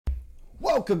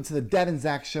Welcome to the Dad and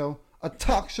Zach Show, a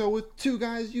talk show with two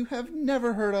guys you have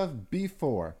never heard of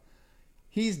before.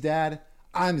 He's Dad,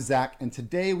 I'm Zach, and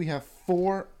today we have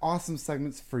 4 awesome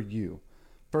segments for you.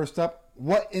 First up,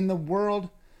 what in the world?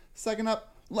 Second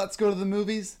up, let's go to the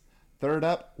movies. Third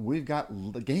up, we've got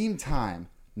game time,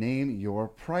 name your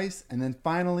price. And then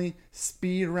finally,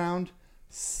 speed round,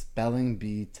 spelling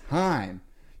bee time.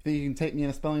 You think you can take me in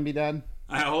a spelling bee, Dad?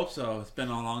 I hope so. It's been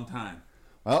a long time.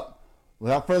 Well,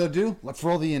 without further ado, let's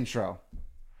roll the intro.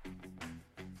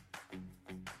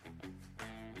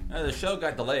 The show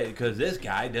got delayed because this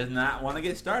guy does not want to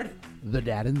get started. The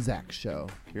Dad and Zach Show.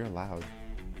 You're loud.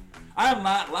 I'm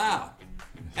not loud.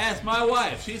 Ask my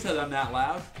wife. She says I'm not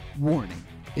loud. Warning,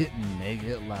 it may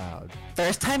get loud.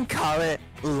 First time caller,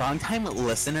 long time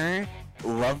listener,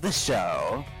 love the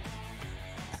show.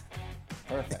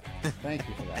 Perfect. Thank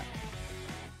you for that.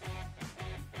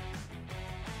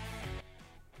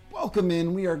 Welcome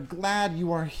in. We are glad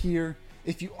you are here.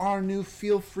 If you are new,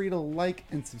 feel free to like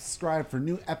and subscribe for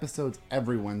new episodes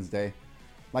every Wednesday.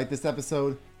 Like this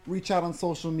episode, reach out on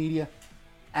social media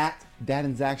at Dad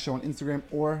and Zach Show on Instagram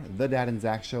or The Dad and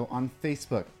Zach Show on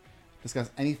Facebook.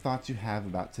 Discuss any thoughts you have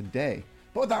about today.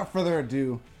 But without further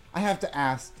ado, I have to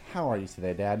ask, how are you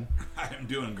today, Dad? I'm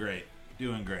doing great.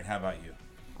 Doing great. How about you?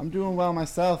 I'm doing well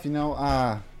myself. You know,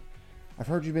 I've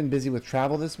heard you've been busy with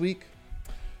travel this week.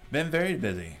 Been very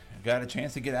busy. Got a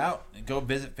chance to get out and go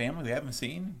visit family we haven't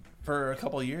seen for a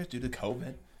couple of years due to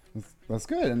COVID. That's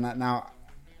good. And now,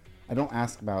 I don't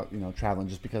ask about traveling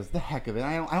just because the heck of it.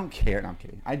 I don't care. No, I'm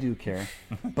kidding. I do care.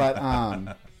 But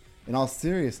in all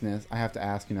seriousness, I have to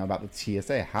ask about the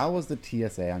TSA. How was the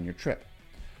TSA on your trip?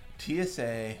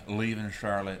 TSA leaving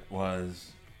Charlotte was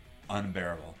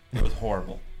unbearable. It was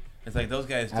horrible. It's like those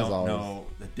guys don't know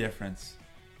the difference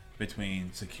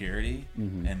between security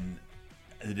and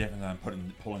the difference on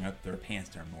pulling up their pants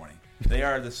during the morning. They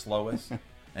are the slowest, and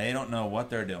they don't know what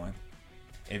they're doing.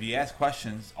 If you ask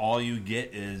questions, all you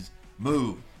get is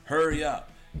move, hurry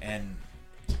up, and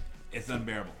it's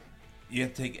unbearable. You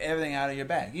have to take everything out of your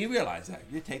bag. You realize that.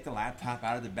 You take the laptop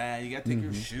out of the bag, you got to take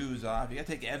your shoes off, you got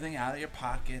to take everything out of your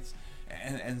pockets,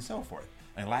 and so forth.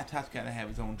 And a laptop's got to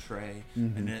have its own tray,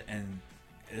 and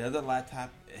the other laptop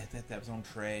has to have its own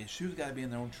tray. Shoes got to be in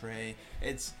their own tray.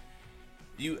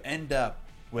 You end up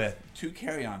with 2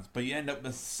 carry-ons, but you end up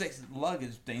with 6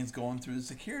 luggage things going through the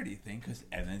security thing because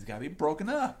everything's got to be broken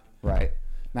up. Right.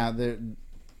 Now,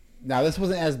 this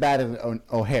wasn't as bad as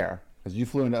O'Hare, because you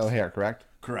flew into O'Hare, correct?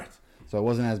 Correct. So it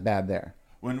wasn't as bad there.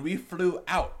 When we flew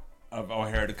out of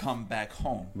O'Hare to come back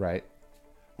home, right,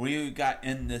 we got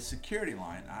in the security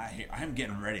line. I'm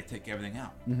getting ready to take everything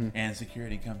out. And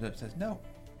security comes up and says, no,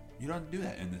 you don't do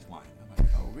that in this line. I'm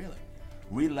like, oh, really?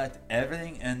 We left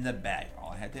everything in the bag. All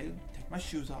I had to do, take my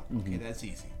shoes off. Okay, that's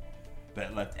easy. But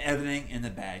it left everything in the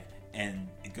bag, and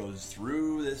it goes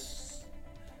through this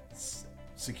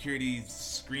security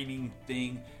screening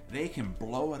thing. They can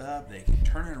blow it up. They can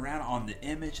turn it around on the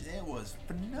image. It was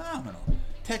phenomenal.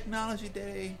 Technology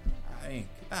day. I mean,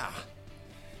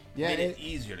 made it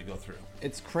easier to go through.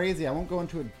 It's crazy. I won't go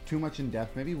into it too much in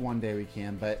depth. Maybe one day we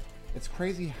can, but it's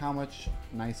crazy how much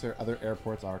nicer other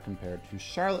airports are compared to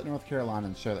Charlotte, North Carolina,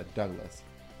 and Charlotte Douglas.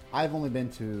 I've only been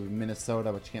to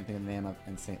Minnesota, which I can't think of the name of,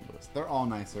 and St. Louis. They're all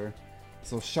nicer.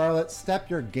 So Charlotte, step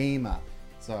your game up.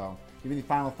 So, you have any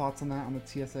final thoughts on that, on the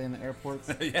TSA and the airports?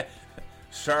 Yeah,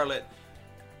 Charlotte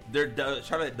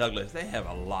Douglas, they have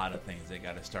a lot of things they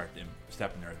got to start them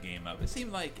stepping their game up. It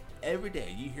seems like every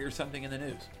day you hear something in the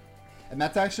news. And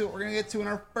that's actually what we're going to get to in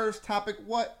our first topic,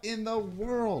 what in the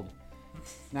world?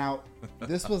 Now,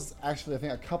 this was actually, I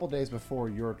think, a couple days before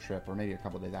your trip, or maybe a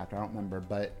couple days after, I don't remember,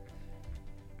 but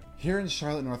here in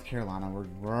Charlotte, North Carolina,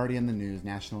 we're already in the news,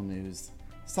 national news.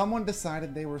 Someone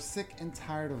decided they were sick and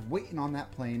tired of waiting on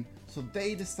that plane, so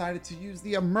they decided to use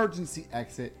the emergency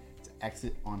exit to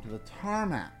exit onto the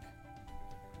tarmac.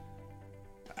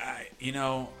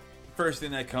 First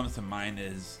thing that comes to mind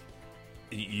is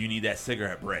you need that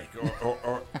cigarette break,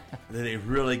 or they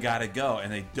really got to go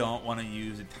and they don't want to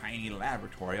use a tiny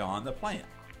laboratory on the plane.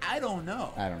 I don't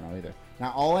know. I don't know either.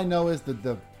 Now, all I know is that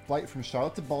the flight from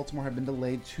Charlotte to Baltimore had been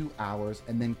delayed 2 hours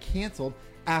and then canceled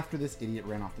after this idiot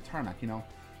ran off the tarmac.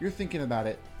 You're thinking about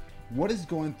it. What is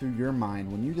going through your mind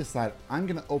when you decide, I'm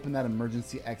going to open that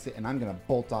emergency exit and I'm going to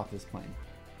bolt off this plane?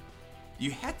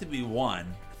 You have to be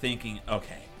one thinking,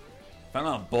 okay, if I'm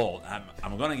on bolt,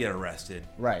 I'm going to get arrested.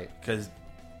 Right. Because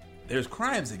there's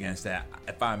crimes against that,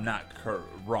 if I'm not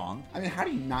wrong. I mean, how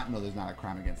do you not know there's not a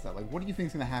crime against that? Like, what do you think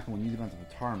is going to happen when you get onto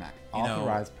the tarmac?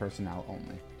 Authorized personnel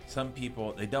only. Some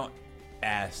people, they don't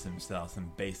ask themselves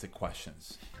some basic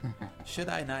questions. Should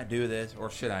I not do this, or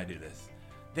should I do this?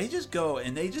 they just go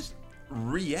and they just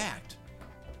react.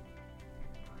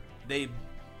 They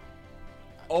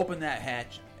open that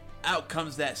hatch, out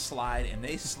comes that slide, and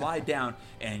they slide down,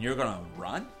 and you're going to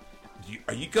run?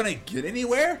 Are you going to get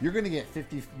anywhere? You're going to get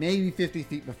 50, maybe 50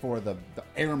 feet before the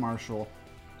air marshal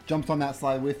jumps on that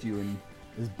slide with you and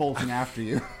is bolting after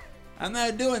you. I'm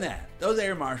not doing that. Those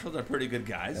air marshals are pretty good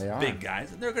guys, They are. big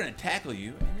guys, and they're going to tackle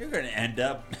you, and you're going to end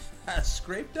up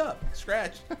scraped up,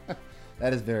 scratched.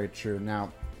 That is very true.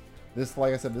 Now,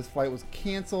 like I said, this flight was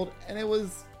canceled, and it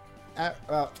was at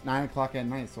about 9 o'clock at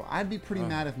night. So I'd be pretty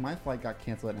mad if my flight got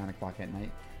canceled at 9 o'clock at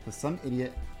night because some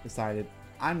idiot decided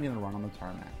I'm gonna run on the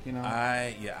tarmac. You know,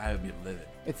 I would be livid.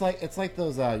 it's like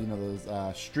those those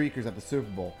streakers at the Super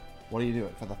Bowl. What do you do?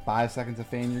 For the 5 seconds of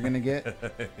fame you're gonna get?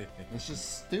 It's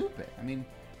just stupid. I mean,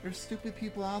 there's stupid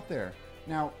people out there.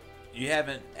 Now, You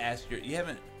haven't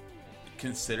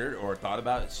considered or thought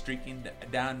about streaking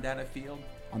down a field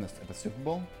at the Super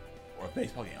Bowl, or a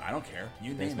baseball game. I don't care. You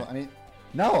name baseball. it. I mean,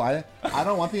 no, I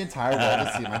don't want the entire world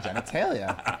to see my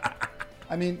genitalia.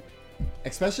 I mean,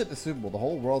 especially at the Super Bowl, the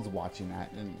whole world's watching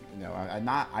that, and you know,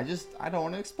 I don't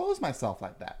want to expose myself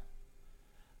like that.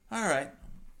 All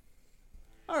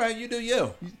right, you do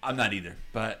you. I'm not either,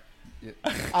 but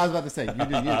I was about to say, you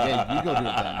do you. Yeah, you go do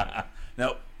it then.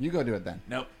 nope, You go do it then.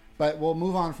 nope. But we'll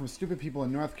move on from stupid people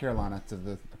in North Carolina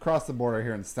to across the border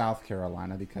here in South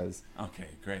Carolina because Okay,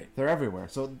 great. they're everywhere.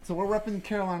 So we're repping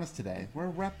Carolinas today. We're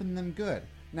repping them good.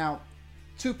 Now,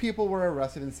 2 people were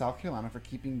arrested in South Carolina for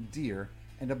keeping deer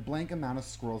and a blank amount of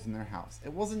squirrels in their house.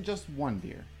 It wasn't just one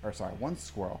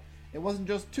squirrel. It wasn't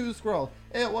just 2 squirrels.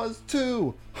 It was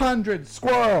 200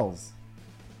 squirrels.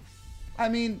 I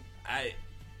mean,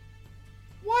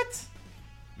 what?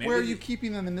 Maybe Where are you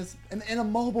keeping them in a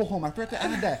mobile home? I forgot to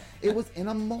add that. It was in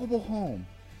a mobile home.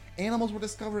 Animals were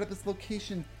discovered at this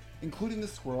location, including the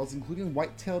squirrels, including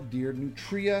white-tailed deer,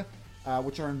 nutria,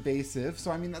 which are invasive. So,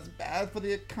 I mean, that's bad for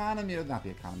the economy, or not the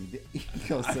economy, the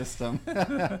ecosystem.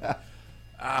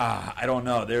 I don't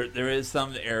know. There is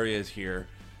some areas here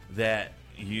that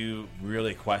you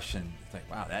really question. It's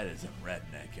like, wow, that is some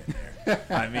redneck in there.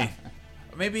 I mean,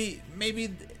 maybe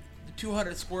the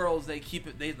 200 squirrels, they keep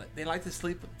it. They like to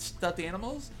sleep with stuffed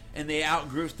animals, and they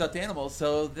outgrew stuffed animals,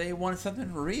 so they wanted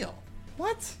something real.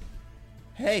 What?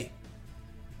 Hey,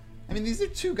 I mean, these are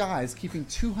 2 guys keeping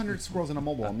 200 squirrels in a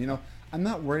mobile home. You know, I'm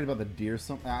not worried about the deer.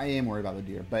 I am worried about the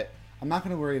deer, but I'm not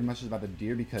going to worry as much about the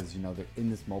deer because, you know, they're in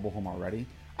this mobile home already.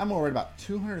 I'm more worried about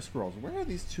 200 squirrels. Where are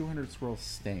these 200 squirrels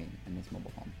staying in this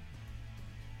mobile home?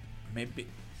 maybe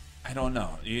I don't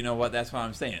know. You know what? That's what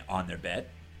I'm saying. On their bed,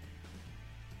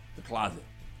 the closet.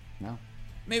 No.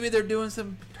 Maybe they're doing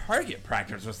some target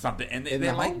practice or something, and they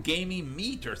the like home? gaming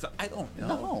meat or something. I don't know. In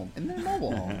the home. In their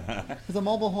mobile home. Because a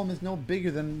mobile home is no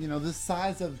bigger than, you know, the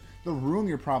size of the room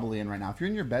you're probably in right now. If you're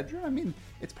in your bedroom, I mean,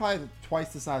 it's probably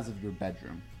twice the size of your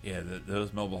bedroom. Yeah,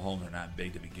 those mobile homes are not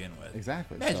big to begin with.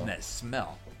 Exactly. Imagine so, that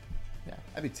smell. Yeah,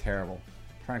 that'd be terrible.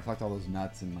 Trying to collect all those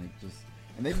nuts and, like, just...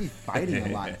 And they'd be fighting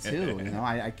a lot, too, you know?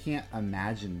 I can't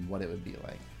imagine what it would be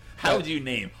like. How would you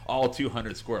name all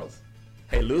 200 squirrels?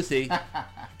 Hey, Lucy,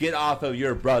 get off of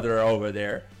your brother over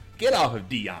there. Get off of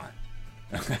Dion.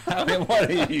 I mean, what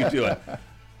are you doing?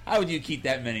 How would you keep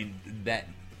that many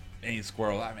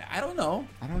squirrels? I mean, I don't know.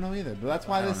 I don't know either. But that's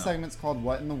why this segment's called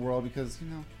What in the World? Because, you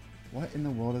know, what in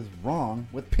the world is wrong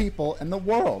with people in the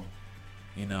world?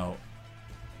 You know,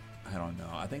 I don't know.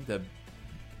 I think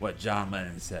what John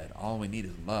Lennon said, all we need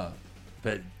is love.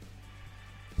 But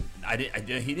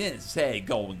he didn't say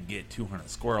go and get 200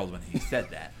 squirrels when he said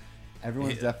that.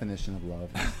 Everyone's definition of love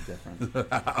is different.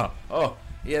 Oh,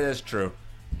 yeah, that's true.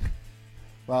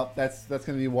 Well, that's going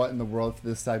to be What in the World for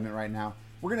this segment right now.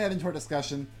 We're going to head into our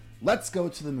discussion. Let's go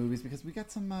to the movies because we got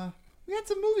some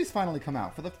movies finally come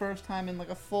out for the first time in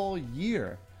like a full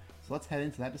year. So let's head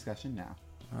into that discussion now.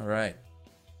 All right.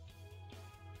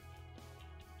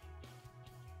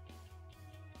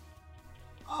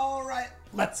 All right,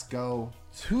 let's go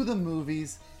to the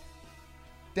movies.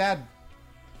 Dad,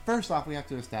 first off, we have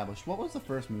to establish, what was the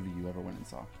first movie you ever went and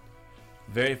saw?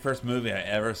 Very first movie I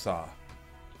ever saw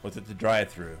was at the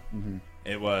drive-thru. Mm-hmm.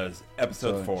 It was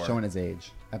episode 4. Showing his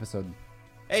age. Episode.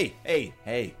 Hey.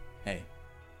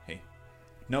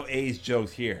 No age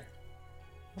jokes here.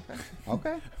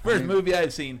 Okay. First movie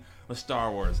I've seen was Star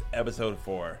Wars Episode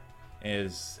 4.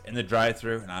 Is in the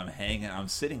drive-thru, and I'm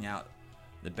sitting out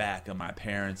the back of my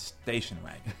parents' station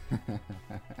wagon.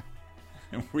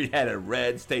 And we had a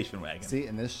red station wagon. See,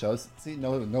 and this shows. See,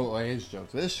 no age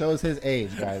jokes. This shows his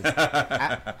age, guys.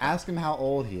 Ask him how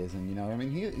old he is, and you know, I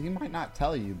mean, he might not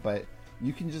tell you, but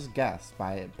you can just guess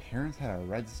by it. Parents had a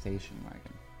red station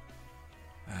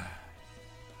wagon.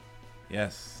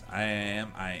 Yes, I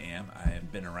am. I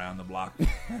have been around the block.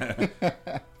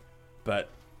 But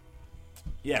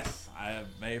yes, my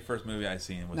very first movie I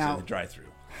seen was The Drive-Thru.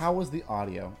 How was the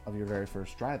audio of your very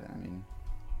first drive-in? I mean,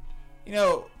 you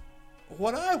know,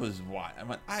 what I was watching,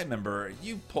 I remember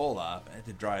you pull up at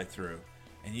the drive-thru,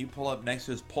 and you pull up next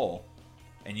to this pole,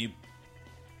 and you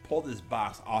pull this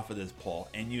box off of this pole,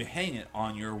 and you hang it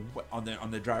on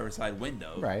the driver's side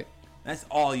window. Right. That's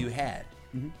all you had.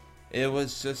 Mm-hmm. It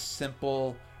was just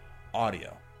simple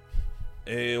audio.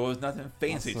 It was nothing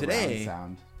fancy. Today,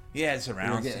 sound. Yeah, it's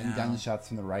surround sound. You're getting gunshots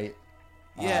from the right.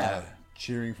 Yeah.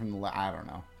 Cheering from the left. I don't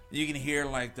know. You can hear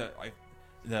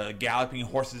the galloping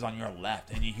horses on your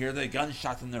left, and you hear the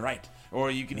gunshots on the right,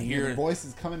 or you can hear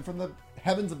voices coming from the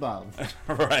heavens above.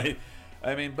 Right.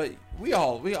 I mean, but we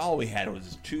had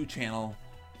was 2-channel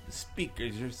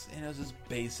speakers, and it was just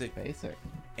basic.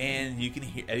 And you can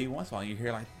hear every once in a while you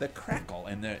hear like the crackle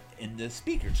in the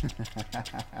speakers.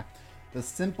 The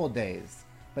simple days.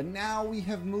 But now we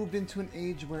have moved into an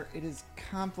age where it is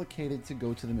complicated to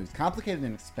go to the movies. Complicated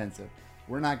and expensive.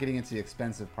 We're not getting into the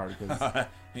expensive part because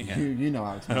you know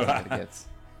how expensive it gets.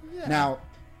 Yeah. Now,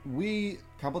 a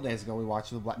couple days ago, we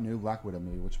watched the new Black Widow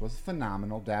movie, which was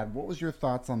phenomenal. Dad, what was your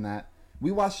thoughts on that?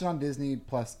 We watched it on Disney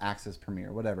Plus Access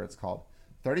Premiere, whatever it's called.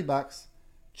 $30,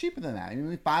 cheaper than that. I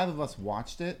mean, 5 of us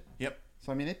watched it. Yep.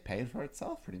 So, I mean, it paid for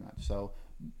itself pretty much. So,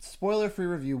 spoiler-free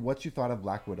review, what you thought of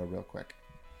Black Widow real quick.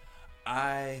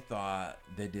 I thought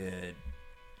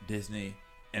Disney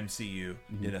MCU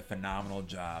did a phenomenal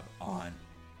job on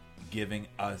giving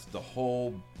us the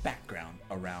whole background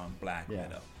around Black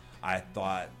Widow. I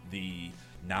thought the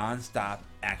non-stop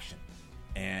action,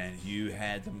 and you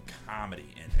had some comedy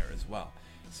in there as well.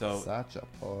 So such a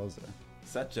poser.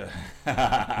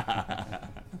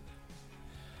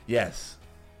 Yes,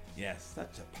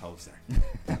 such a poser.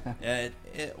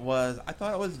 It was. I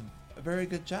thought it was a very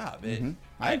good job.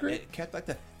 I agree. It kept like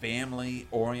the family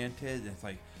oriented. It's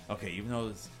like, okay, even though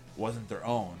it wasn't their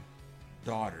own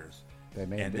daughters,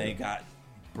 they got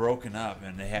broken up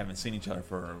and they haven't seen each other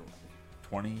for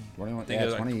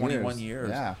 21 years.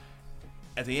 Yeah.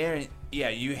 At the end,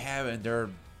 you have, they're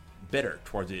bitter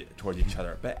towards each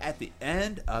other. But at the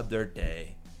end of the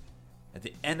day,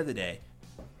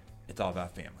 it's all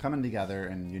about family. Coming together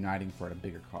and uniting for a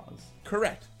bigger cause.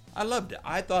 Correct. I loved it.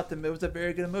 I thought it was a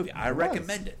very good movie. I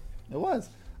recommend it. It was.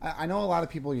 I know a lot of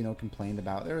people, complained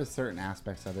about there were certain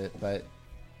aspects of it, but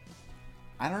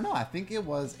I don't know. I think it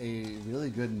was a really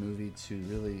good movie to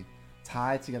really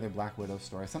tie together Black Widow's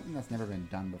story, something that's never been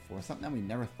done before, something that we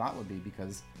never thought would be,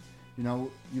 because,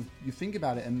 you think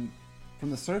about it, and from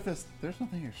the surface, there's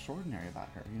nothing extraordinary about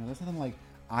her. There's nothing like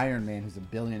Iron Man, who's a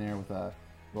billionaire with a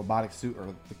robotic suit,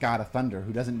 or the God of Thunder,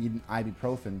 who doesn't need an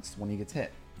ibuprofen when he gets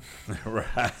hit.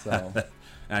 Right. So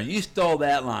now you stole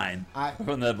that line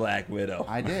from the Black Widow.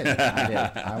 I did.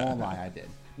 I won't lie, I did.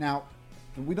 Now,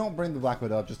 we don't bring the Black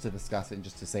Widow up just to discuss it and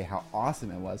just to say how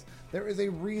awesome it was. There is a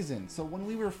reason. So when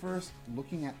we were first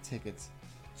looking at tickets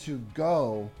to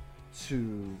go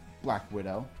to Black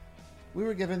Widow, we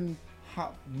were given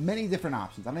many different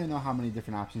options. I don't even know how many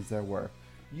different options there were.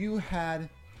 You had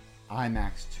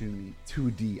IMAX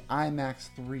 2D, IMAX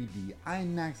 3D,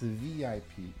 IMAX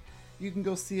VIP. You can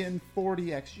go see it in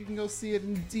 40X. You can go see it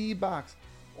in D-Box.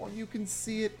 Or you can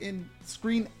see it in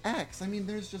Screen X. I mean,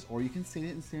 or you can see it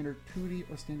in standard 2D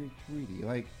or standard 3D.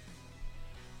 Like,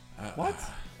 what?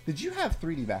 Did you have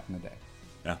 3D back in the day?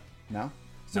 No. No?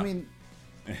 So, no. I mean,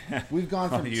 we've gone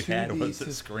from 2D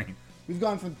to screen. We've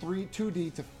gone from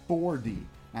 2D to 4D.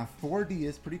 Now, 4D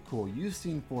is pretty cool. You've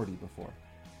seen 4D before.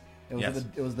 It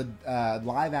was the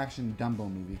live-action Dumbo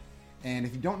movie. And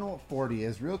if you don't know what 4D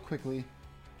is, real quickly,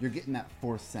 you're getting that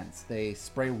fourth sense. They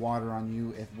spray water on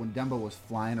you. When Dumbo was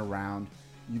flying around,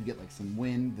 you'd get like some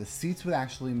wind. The seats would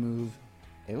actually move.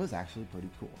 It was actually pretty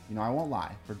cool. I won't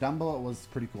lie. For Dumbo, it was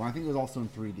pretty cool. I think it was also in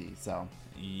 3D. So,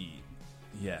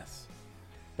 yes,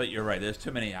 but you're right. There's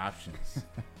too many options,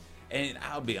 and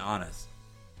I'll be honest.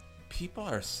 People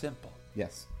are simple.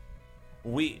 Yes.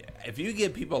 If you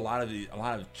give people a lot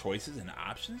of choices and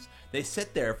options, they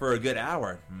sit there for a good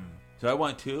hour. So I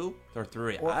want 2 or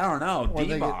 3. I don't know.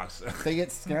 D-Box. They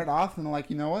get scared off and they're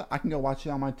like, you know what? I can go watch it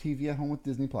on my TV at home with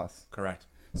Disney Plus. Correct.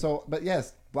 So, but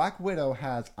yes, Black Widow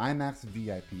has IMAX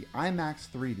VIP, IMAX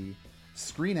 3D,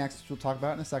 Screen X, which we'll talk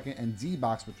about in a second, and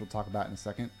D-Box, which we'll talk about in a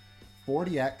second,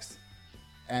 40X,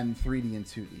 and 3D and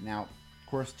 2D. Now, of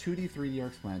course, 2D, 3D are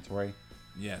explanatory.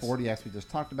 Yes. 40X we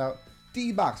just talked about.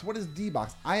 D-Box. What is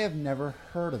D-Box? I have never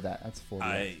heard of that. That's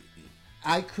 40X.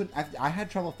 I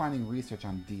had trouble finding research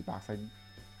on D-Box.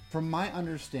 From my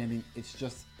understanding, it's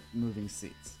just moving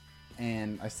seats.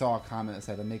 and I saw a comment that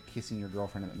said, "I make kissing your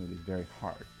girlfriend in that movie very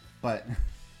hard." But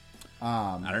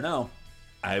I don't know.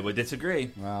 I would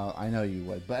disagree. Well, I know you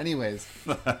would. But anyways,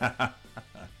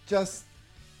 just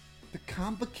the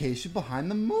complication behind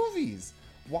the movies.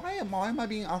 Why am I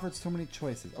being offered so many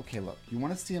choices? Okay, look, you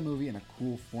want to see a movie in a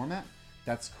cool format?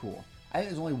 That's cool. I think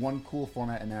there's only one cool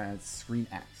format in there, and it's Screen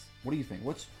X. What do you think?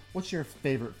 What's your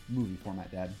favorite movie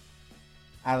format, Dad?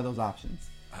 Out of those options.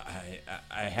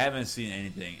 I haven't seen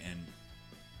anything in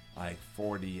like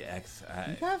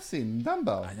 4DX. You have seen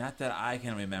Dumbo. Not that I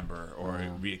can remember or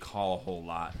recall a whole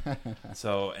lot.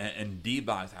 So, and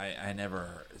D-Box, I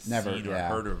never seen or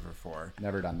heard of before.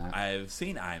 Never done that. I've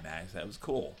seen IMAX. That was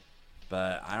cool.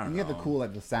 But I don't know. And you have the cool,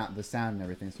 like the sound and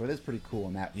everything. So it is pretty cool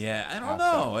in that. Yeah, I don't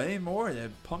know anymore. They're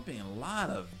pumping a lot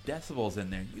of decibels in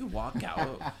there. You walk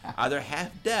out either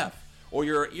half deaf or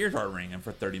your ears are ringing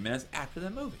for 30 minutes after the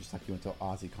movie. Just like you went to an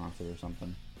Ozzy concert or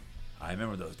something. I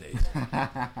remember those days.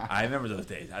 I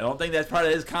don't think that's part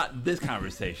of this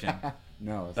conversation.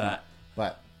 No, it's not.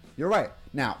 But you're right.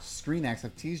 Now, Screen X,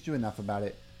 I've teased you enough about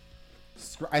it.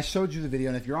 I showed you the video,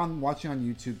 and if you're watching on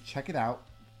YouTube, check it out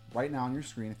right now on your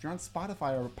screen. If you're on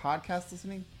Spotify or podcast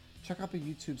listening, check out the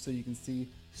YouTube so you can see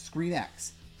Screen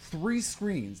X. 3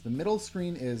 screens. The middle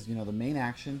screen is, the main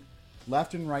action.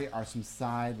 Left and right are some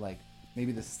side, like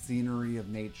maybe the scenery of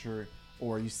nature,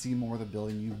 or you see more of the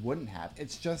building you wouldn't have.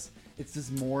 It's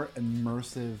this more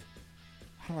immersive,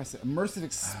 immersive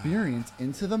experience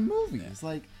into the movies.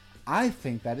 Like, I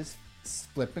think that is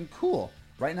flipping cool.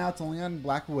 Right now it's only on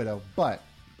Black Widow, but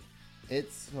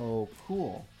it's so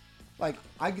cool. Like,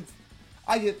 I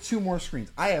get 2 more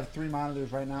screens. I have 3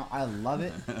 monitors right now. I love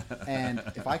it. And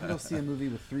if I can go see a movie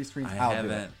with 3 screens, I'll do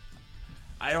it.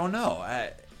 I don't know.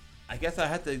 I guess I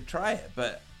have to try it,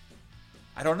 but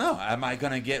I don't know. Am I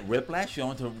going to get whiplash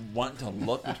wanting to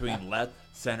look between left,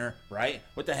 center, right?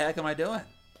 What the heck am I doing?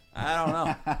 I don't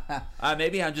know.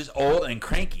 Maybe I'm just old and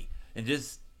cranky and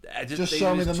just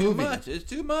show me the movie. It's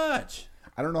too much.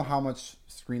 I don't know how much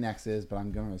Screen X is, but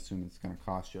I'm going to assume it's going to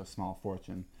cost you a small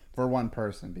fortune for one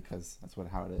person because that's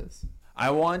how it is.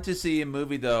 I want to see a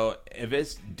movie though. If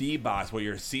it's D-Box where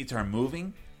your seats are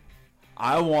moving,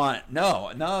 I want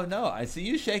no. I see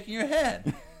you shaking your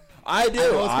head. I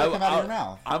do.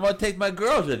 I'm gonna take my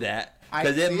girl to that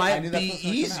because it might be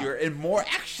easier and more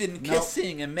action,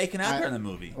 kissing and making out during the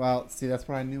movie. Well, see, that's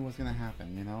what I knew was gonna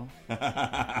happen.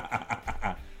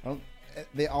 Well,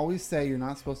 they always say you're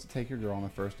not supposed to take your girl on the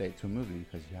first date to a movie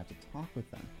because you have to talk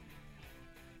with them.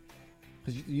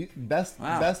 Because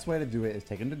best way to do it is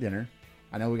take them to dinner.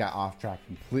 I know we got off track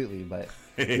completely, but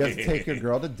you have to take your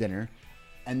girl to dinner,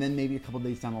 and then maybe a couple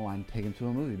days down the line, take them to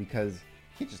a movie because.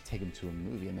 You can't just take him to a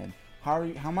movie and then how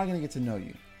am I going to get to know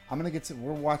you?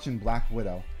 We're watching Black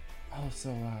Widow. Oh, so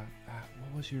do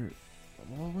you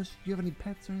have any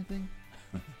pets or anything?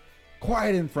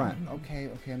 Quiet in front. Okay,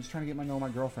 I'm just trying to get to know my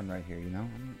girlfriend right here,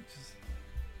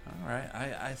 All right,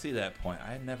 I see that point.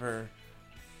 I never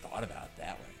thought about it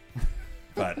that way.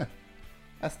 But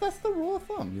that's the rule of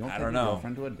thumb. You don't take your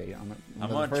girlfriend to a date I'm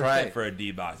going to try it for a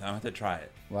D-Box. I'm going to have to try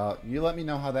it. Well, you let me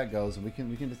know how that goes, and we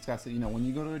can discuss it. When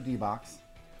you go to a D-Box,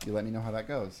 you let me know how that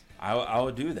goes. I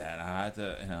will do that. I have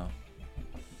to,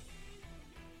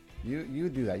 You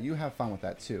do that. You have fun with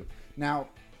that too. Now,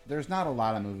 there's not a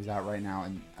lot of movies out right now,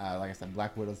 and like I said,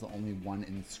 Black Widow's the only one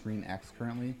in Screen X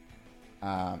currently.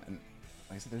 And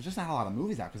like I said, there's just not a lot of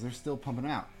movies out because they're still pumping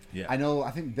them out. Yeah.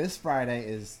 I think this Friday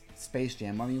is Space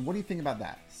Jam. I mean, what do you think about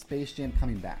that? Space Jam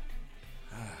coming back.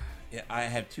 Yeah, I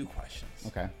have 2 questions.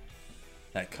 Okay.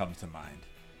 That comes to mind.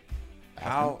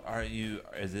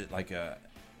 Is it like a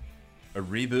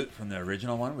reboot from the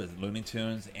original one with Looney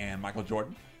Tunes and Michael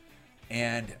Jordan?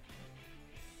 And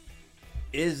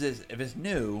if it's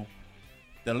new,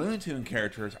 the Looney Tunes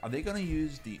characters, are they going to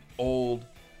use the old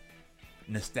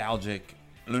nostalgic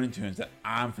Looney Tunes that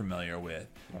I'm familiar with?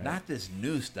 Right. Not this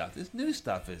new stuff. This new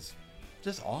stuff is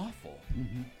just awful.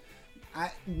 Mm-hmm.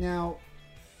 Now,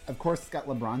 of course, it's got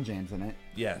LeBron James in it.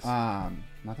 Yes.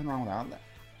 Nothing wrong with that.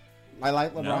 I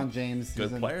like LeBron James.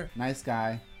 Good player. Nice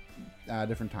guy.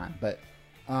 Different time. But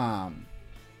I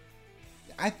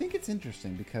think it's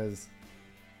interesting because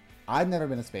I've never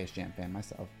been a Space Jam fan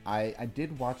myself. I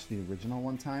did watch the original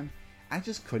one time. I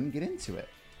just couldn't get into it.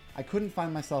 I couldn't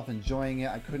find myself enjoying it.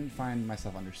 I couldn't find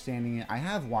myself understanding it. I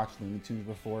have watched Looney Tunes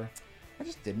before. I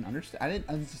just didn't understand. I didn't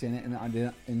understand it, and I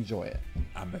didn't enjoy it.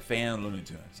 I'm a fan of Looney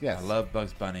Tunes. Yes. I love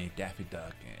Bugs Bunny, Daffy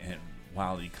Duck, and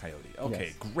Wile E. Coyote. Okay,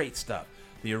 yes. Great stuff.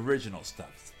 The original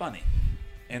stuff. It's funny.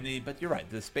 But you're right.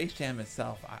 The Space Jam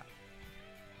itself,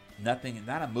 not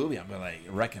a movie I'm going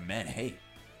to recommend. Hey,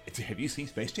 have you seen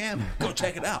Space Jam? Go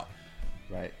check it out.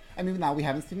 Right. I mean, now we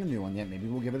haven't seen the new one yet. Maybe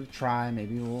we'll give it a try.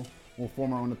 Maybe we'll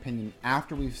form our own opinion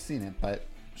after we've seen it. But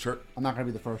Sure. I'm not going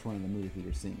to be the first one in the movie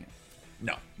theater seeing it.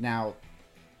 No. Now,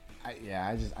 I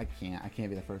can't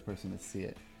be the first person to see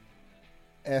it.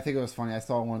 And I think it was funny. I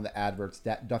saw one of the adverts.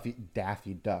 Daffy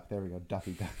Duck. There we go.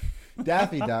 Daffy Duck.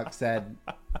 Daffy Duck said,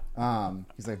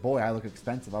 he's like, boy, I look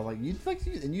expensive. I was like,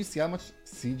 and you see how much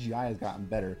CGI has gotten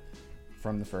better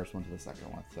from the first one to the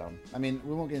second one. So, I mean,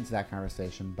 we won't get into that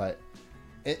conversation, but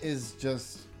it is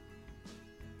just,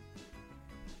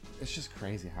 it's just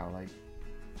crazy how like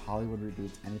Hollywood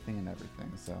reboots anything and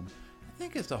everything. So, I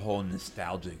think it's the whole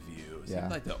nostalgic view. It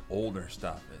seems like the older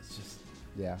stuff is just.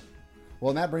 Yeah. Well,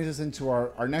 and that brings us into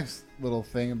our next little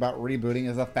thing about rebooting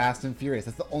is a Fast and Furious.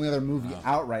 That's the only other movie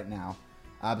out right now,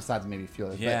 besides maybe a few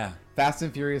others. Yeah. But Fast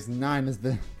and Furious 9 is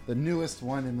the newest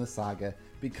one in the saga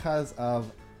because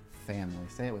of family.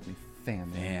 Say it with me,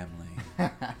 family.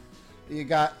 You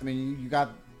got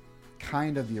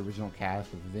kind of the original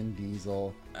cast with Vin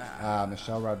Diesel,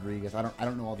 Michelle Rodriguez. I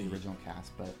don't know all the original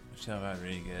cast, but Michelle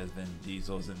Rodriguez, Vin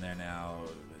Diesel's in there now.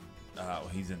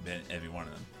 He's in every one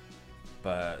of them,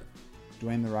 but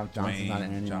Dwayne The Rock Johnson's not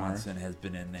in Dwayne anymore. Johnson has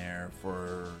been in there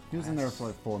for. He was in there for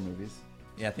like 4 movies.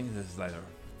 Yeah, I think this is like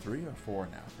 3 or 4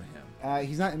 now for him.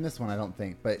 He's not in this one, I don't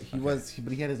think, but he was.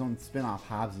 But he had his own spin-off,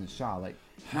 Hobbs and Shaw. Like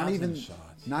not even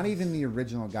the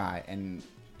original guy, and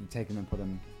you take him and put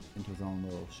him into his own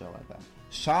little show like that.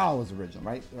 Shaw was original,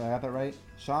 right? I got that right?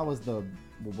 Shaw was the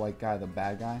white guy, the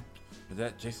bad guy. Was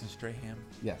that Jason Stratham?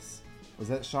 Yes. Was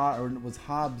that Shaw or was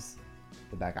Hobbs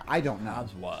the bad guy? I don't know.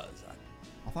 Hobbs was.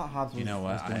 I thought Hobbs was. You know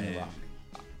what? Was Dwayne The Rock.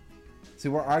 See,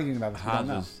 we're arguing about this. Hobbs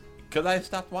was because I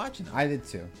stopped watching them. I did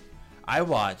too. I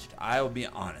will be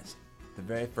honest. The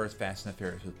very first Fast and the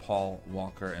Furious with Paul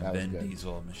Walker and Vin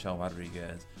Diesel and Michelle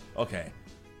Rodriguez. Okay,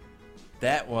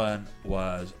 that one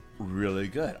was really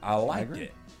good. I liked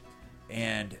it.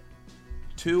 And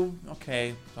 2,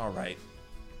 okay, it's all right.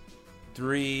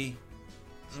 3,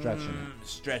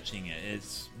 stretching it.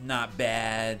 It's not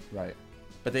bad. Right.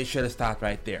 But they should have stopped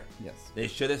right there. Yes. They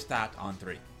should have stopped on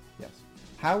 3. Yes.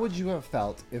 How would you have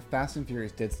felt if Fast and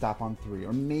Furious did stop on 3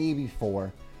 or maybe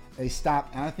 4? They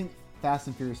stopped, and I think Fast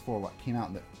and Furious 4 came out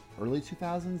in the early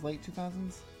 2000s, late 2000s?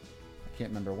 I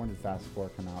can't remember. When did Fast 4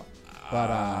 come out?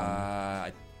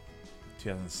 But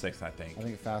 2006, I think. I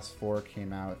think Fast 4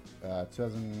 came out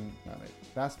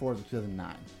Fast 4 was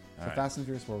 2009. So right. Fast and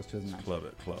Furious 4 was 2009. It's a little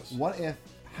bit close.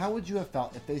 How would you have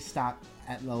felt if they stopped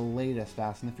at the latest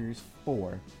Fast and the Furious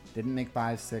 4, didn't make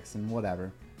 5, 6, and whatever,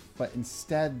 but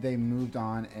instead they moved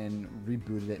on and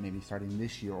rebooted it maybe starting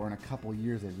this year or in a couple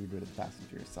years they rebooted the Fast and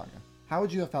Furious saga? How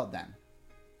would you have felt then?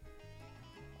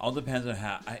 All depends on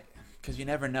because you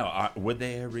never know. Would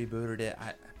they have rebooted it?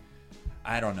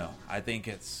 I don't know. I think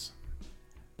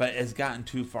but it's gotten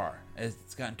too far.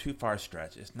 It's gotten too far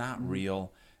stretched. It's not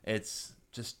real. It's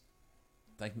just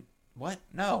like, what?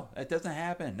 No, that doesn't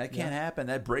happen. That can't happen.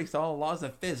 That breaks all the laws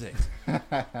of physics.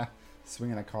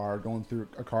 Swinging a car, going through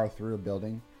a car through a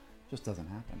building, just doesn't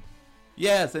happen.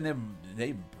 Yes, and then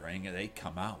they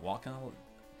come out walking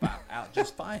out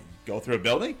just fine. Go through a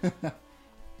building?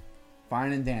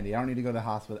 Fine and dandy. I don't need to go to the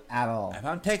hospital at all. If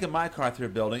I'm taking my car through a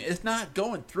building, it's not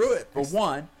going through it, for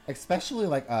one. Especially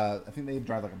like, I think they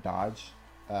drive like a Dodge,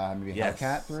 maybe a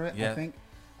Hellcat through it, I think.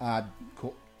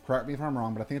 Cool. Correct me if I'm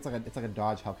wrong, but I think it's like a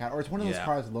Dodge Hellcat, or it's one of those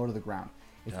cars low to the ground.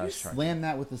 If you slam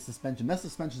that with the suspension, that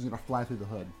suspension's gonna fly through the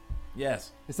hood.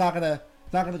 Yes. It's not gonna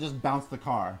just bounce the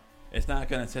car. It's not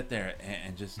gonna sit there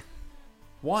and just.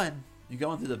 One, you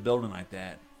go into the building like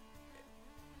that,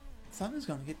 something's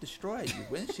gonna get destroyed. Your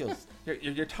windshields,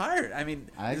 you're tired. I mean,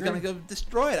 it's gonna go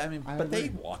destroyed. I mean, but they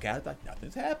walk out like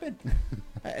nothing's happened.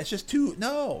 It's just too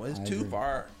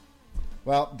far.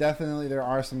 Well, definitely there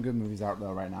are some good movies out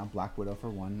though right now. Black Widow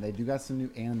for one. They do got some new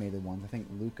animated ones. I think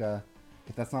Luca,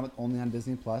 if that's not only on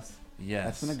Disney Plus. Yes.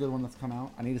 That's been a good one that's come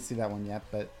out. I need to see that one yet,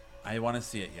 but I want to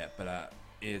see it yet, but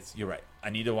you're right.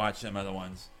 I need to watch some other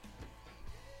ones.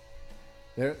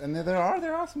 There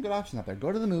are some good options out there.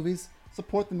 Go to the movies,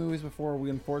 support the movies before we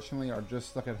unfortunately are just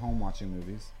stuck at home watching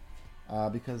movies.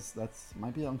 Because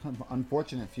might be an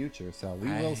unfortunate future, so we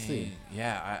will see.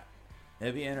 Yeah,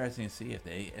 it'd be interesting to see if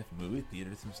movie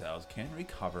theaters themselves can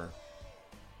recover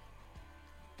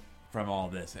from all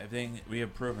this. We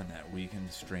have proven that we can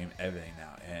stream everything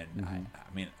now, and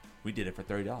I mean, we did it for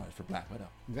 $30 for Black Widow.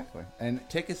 Exactly, and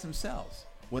tickets themselves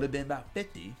would have been about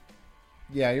 $50.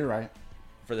 Yeah, you're right.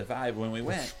 For the 5 when we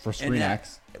went for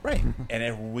ScreenX, right? And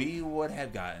if we would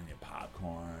have gotten your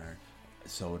popcorn,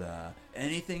 soda,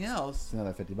 anything else. It's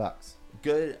another $50.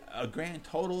 Good, a grand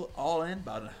total, all in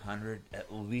about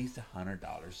at least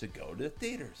 $100 to go to the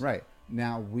theaters. Right.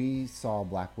 Now, we saw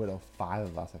Black Widow, 5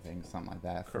 of us, I think, something like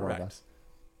that. 4 of Correct. us.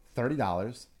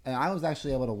 $30. And I was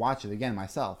actually able to watch it again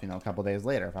myself, a couple days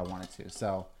later if I wanted to.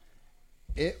 So,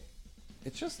 it's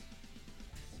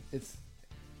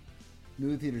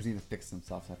movie theaters need to fix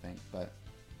themselves, I think. But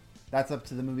that's up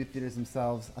to the movie theaters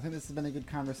themselves. I think this has been a good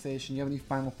conversation. You have any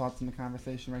final thoughts on the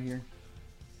conversation right here?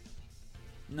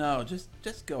 No,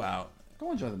 just go out.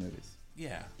 Go enjoy the movies.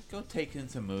 Yeah, go take in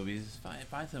some movies.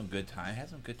 Find some good time. Have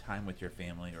some good time with your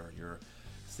family or your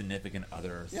significant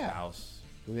other or spouse.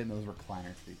 Go get in those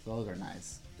recliner seats. Those are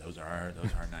nice. Those are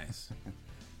nice.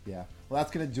 Yeah. Well,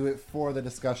 that's going to do it for the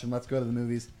discussion. Let's go to the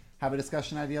movies. Have a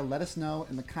discussion idea? Let us know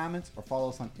in the comments or follow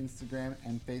us on Instagram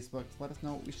and Facebook to let us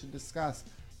know what we should discuss.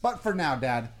 But for now,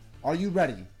 Dad, are you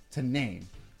ready to name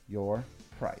your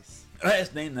price?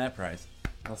 Let's name that price.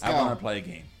 Let's go. I want to play a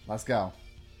game. Let's go.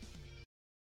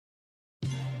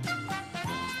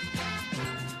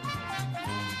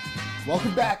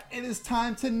 Welcome back. It is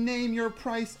time to name your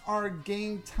price, our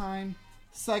game time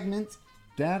segment.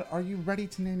 Dad, are you ready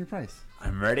to name your price?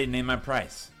 I'm ready to name my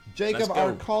price. Jacob, Let's go.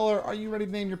 our caller, are you ready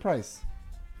to name your price?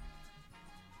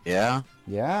 Yeah.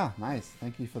 Yeah, nice.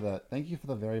 Thank you for the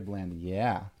very bland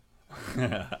yeah.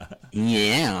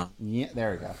 Yeah. Yeah, there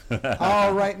we go.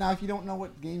 All right, now if you don't know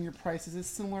what game your price is, it's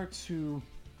similar to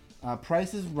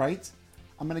Price is Right.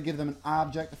 I'm going to give them an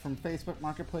object from Facebook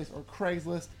Marketplace or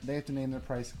Craigslist. They have to name their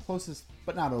price. Closest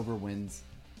but not over wins.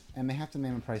 And they have to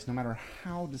name a price no matter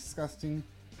how disgusting,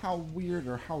 how weird,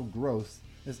 or how gross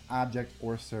this object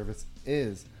or service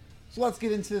is. So let's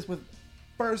get into this with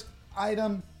first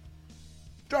item.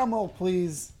 Drumroll,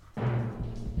 please.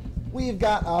 We've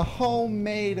got a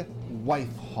homemade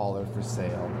wife hauler for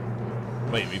sale.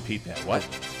 Wait, repeat that. What?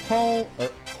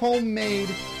 Homemade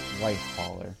wife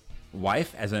hauler.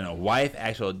 Wife, as in a wife,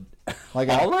 actual Like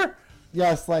hauler?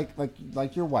 Yes, like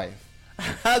your wife.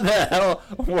 How the hell?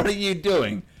 What are you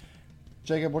doing?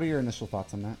 Jacob, what are your initial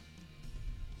thoughts on that?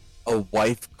 A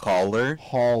wife caller.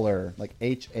 Hauler, like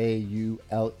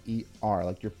Hauler,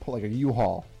 like a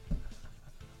U-Haul.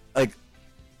 Like,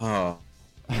 oh.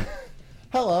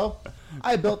 Hello,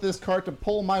 I built this cart to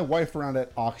pull my wife around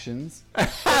at auctions.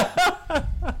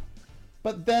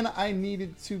 But then I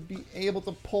needed to be able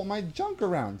to pull my junk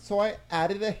around, so I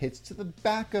added a hitch to the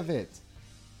back of it.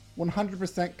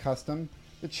 100% custom,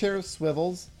 the chair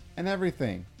swivels, and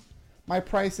everything. My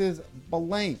price is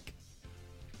blank.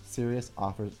 Serious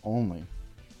offers only.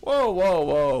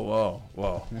 Whoa.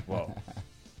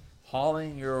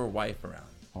 Hauling your wife around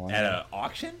at an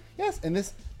auction? Yes, and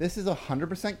this is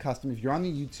 100% custom. If you're on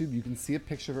the YouTube, you can see a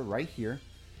picture of it right here.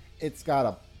 It's got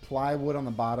a plywood on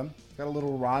the bottom. It's got a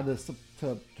little rod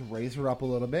to raise her up a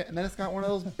little bit, and then it's got one of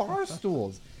those bar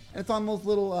stools, and it's on those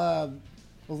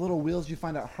little wheels you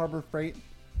find at Harbor Freight.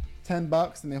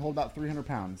 $10, and they hold about 300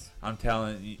 pounds. I'm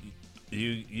telling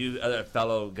you other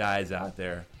fellow guys out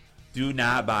there, do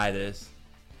not buy this.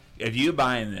 If you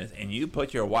buying this and you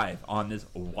put your wife on this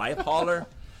wife hauler,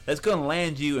 that's going to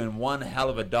land you in one hell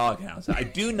of a doghouse. I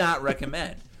do not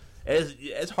recommend.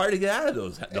 It's hard to get out of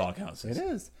those doghouses. It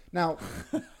is. Now,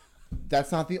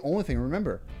 that's not the only thing.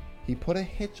 Remember, he put a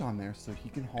hitch on there so he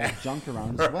can haul junk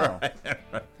around as well. Right.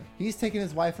 He's taking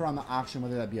his wife around the auction,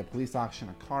 whether that be a police auction,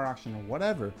 a car auction, or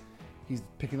whatever. He's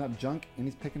picking up junk, and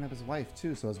he's picking up his wife,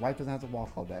 too, so his wife doesn't have to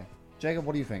walk all day. Jacob,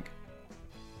 what do you think?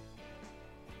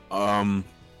 Why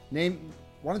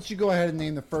don't you go ahead and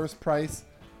name the first price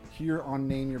here on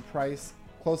Name Your Price.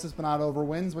 Closest but not over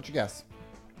wins. What's your guess?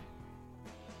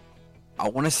 I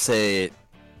want to say,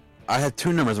 I have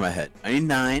two numbers in my head.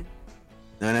 $99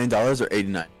 or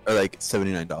 $89, or like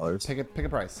 $79. Pick a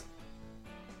price.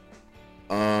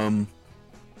 I'm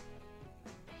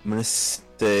gonna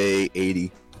say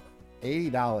 80.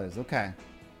 $80. Okay.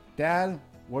 Dad,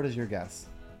 what is your guess?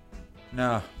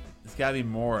 No, it's got to be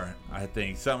more, I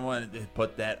think. Someone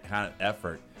put that kind of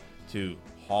effort to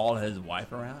haul his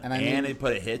wife around, and they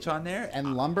put a hitch on there.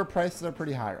 And lumber prices are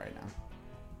pretty high right now.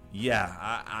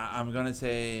 Yeah, I'm going to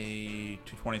say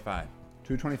 $225.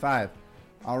 $225.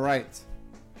 All right.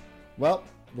 Well,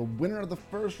 the winner of the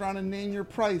first round in Name Your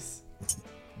Price,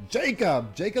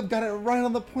 Jacob. Jacob got it right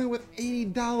on the point with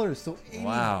 $80. So $80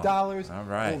 Wow. All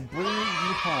right. will bring you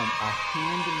home a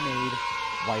handmade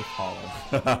wife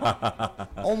hauler.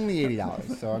 Only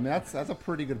 $80. So I mean that's a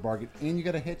pretty good bargain. And you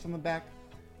got a hitch on the back,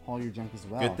 haul your junk as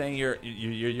well. Good thing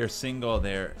you're single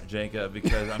there, Jacob,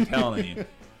 because I'm telling you,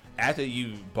 after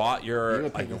you bought your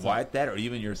wife that, or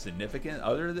even your significant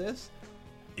other this,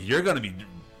 you're going to be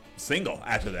single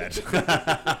after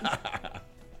that.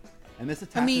 And this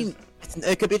attaches. I mean,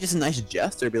 it could be just a nice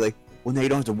gesture. Be like, well, now you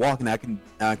don't have to walk, and I can.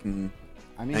 I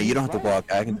mean, Now you don't have to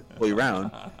walk. I can pull you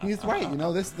around. He's right. You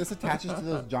know, this attaches to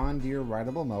those John Deere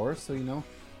rideable mowers. So, you know,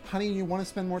 honey, you want to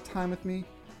spend more time with me?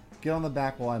 Get on the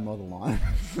back while I mow the lawn.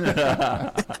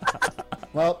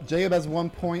 Well, Jacob has 1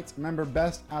 point. Remember,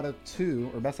 best out of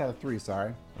 3,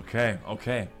 sorry.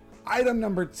 Okay. Item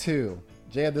number 2.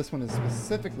 Jacob, this one is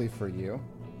specifically for you.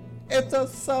 It's a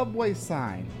subway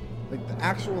sign. Like the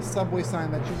actual subway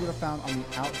sign that you would have found on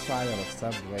the outside of a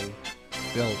subway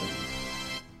building.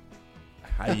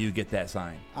 How do you get that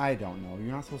sign? I don't know.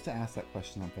 You're not supposed to ask that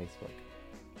question on Facebook.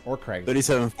 Or Craig.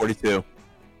 $37.42.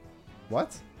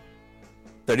 What?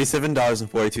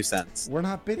 $37.42. We're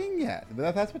not bidding yet. But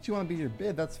if that's what you want to be your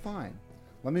bid, that's fine.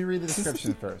 Let me read the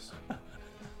description first.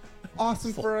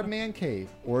 Awesome for a man cave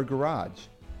or a garage.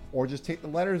 Or just take the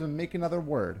letters and make another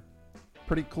word.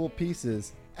 Pretty cool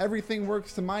pieces. Everything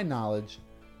works to my knowledge.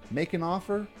 Make an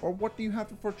offer, or what do you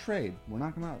have for trade? We're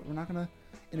not gonna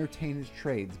entertain his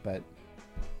trades, but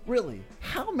really,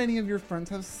 how many of your friends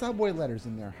have subway letters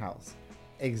in their house?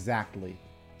 Exactly.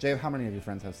 Jay, how many of your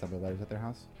friends have subway letters at their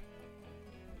house?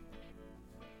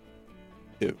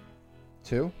 2.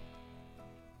 2?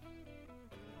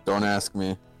 Don't ask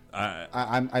me.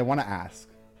 I want to ask.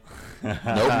 Nope.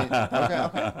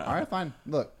 Okay. All right, fine.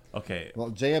 Look. Okay. Well,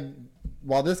 Jacob,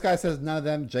 while this guy says none of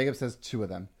them, Jacob says 2 of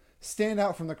them. Stand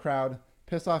out from the crowd,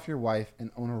 piss off your wife,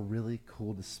 and own a really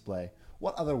cool display.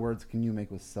 What other words can you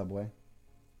make with subway?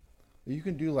 You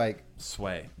can do like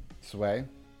Sway.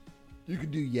 You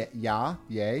could do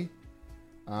yay.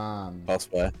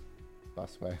 Busway.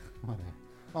 Busway.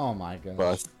 Oh my goodness.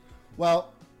 Bus.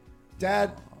 Well,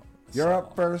 Dad, you're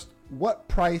up first. What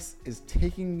price is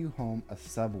taking you home a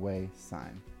subway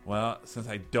sign? Well, since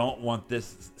I don't want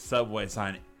this subway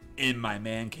sign in my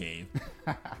man cave,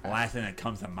 last thing that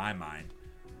comes to my mind,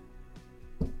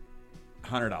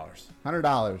 $100.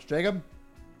 $100. Jacob?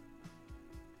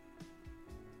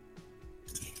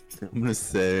 I'm gonna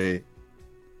say.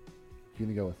 You're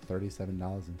gonna go with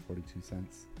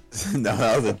 $37.42. No,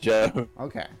 that was a joke.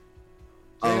 Okay.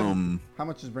 Jacob, How how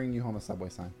much is bringing you home a subway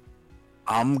sign?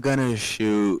 I'm gonna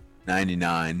shoot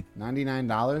 99.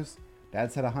 $99.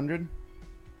 Dad said 100.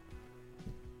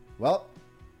 Well,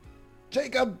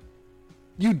 Jacob,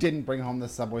 you didn't bring home the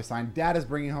subway sign. Dad is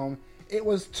bringing home. It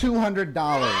was $200.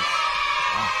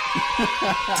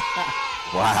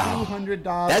 Wow.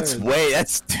 $200. That's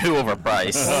 2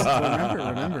 overpriced.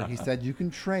 Remember, he said you can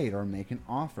trade or make an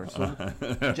offer. So,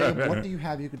 Jacob, what do you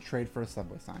have you could trade for a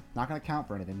subway sign? Not going to count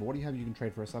for anything, but what do you have you can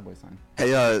trade for a subway sign?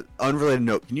 Hey, unrelated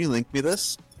note. Can you link me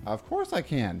this? Of course I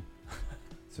can.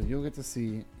 So you'll get to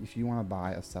see if you want to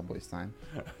buy a subway sign.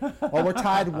 Well, we're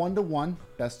tied 1-1.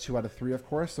 Best 2 out of 3, of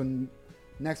course. So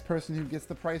next person who gets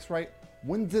the price right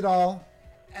wins it all.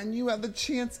 And you have the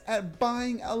chance at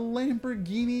buying a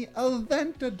Lamborghini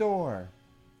Aventador.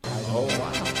 Oh,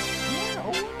 wow. Yeah,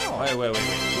 oh, wow. Wait.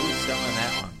 Who's selling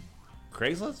that on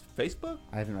Craigslist? Facebook?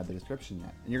 I haven't read the description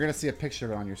yet. And you're going to see a picture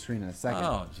of it on your screen in a second.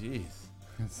 Oh, jeez.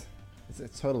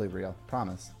 It's totally real.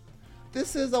 Promise.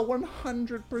 This is a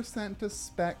 100% to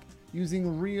spec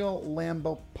using real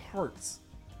Lambo parts.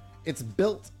 It's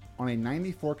built on a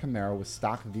 94 Camaro with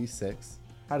stock V6.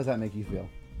 How does that make you feel?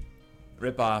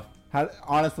 Rip off.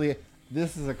 Honestly,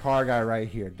 this is a car guy right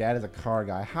here. Dad is a car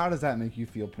guy. How does that make you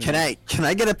feel? Can I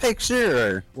get a picture?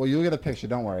 Or? Well, you'll get a picture.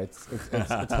 Don't worry. It's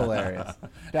hilarious.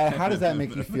 Dad, how does that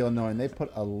make you feel knowing they put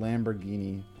a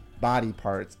Lamborghini body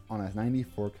parts on a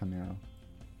 94 Camaro?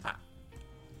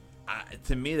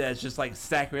 To me, that's just like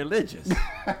sacrilegious.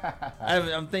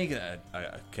 I'm thinking,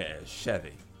 okay, a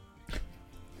Chevy.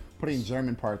 Putting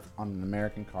German parts on an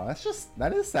American car.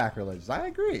 That is sacrilegious. I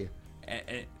agree.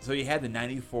 And so you had the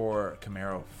 94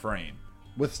 Camaro frame.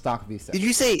 With stock V6. Did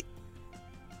you say...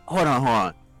 Hold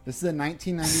on. This is a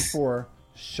 1994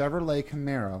 Chevrolet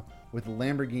Camaro with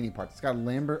Lamborghini parts. It's got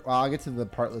Well, I'll get to the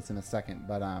part list in a second,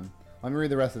 but let me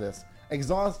read the rest of this.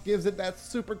 Exhaust gives it that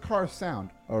supercar sound.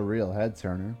 A real head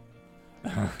turner.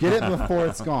 Get it before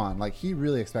it's gone. Like, he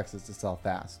really expects this to sell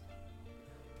fast.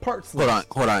 Parts list.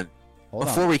 Hold on.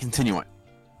 Before we continue on.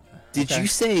 Did you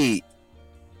say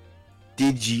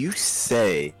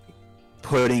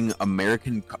putting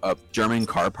German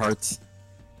car parts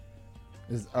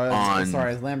on...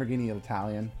 Sorry, is Lamborghini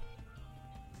Italian?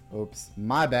 Oops,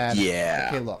 my bad. Yeah.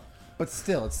 Okay, look. But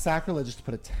still, it's sacrilegious to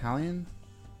put Italian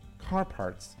car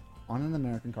parts on an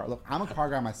American car. Look, I'm a car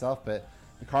guy myself, but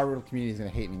the car community is going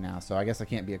to hate me now, so I guess I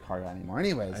can't be a car guy anymore.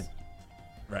 Anyways,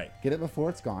 right. Get it before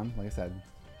it's gone. Like I said,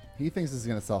 he thinks this is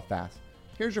going to sell fast.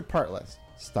 Here's your part list.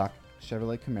 Stock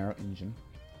Chevrolet Camaro engine.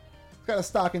 It's got a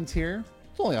stock interior.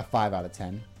 It's only a 5 out of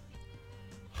 10.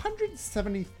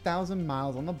 170,000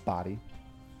 miles on the body,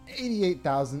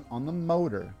 88,000 on the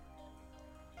motor.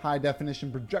 High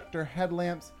definition projector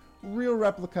headlamps, real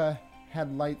replica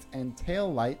headlights and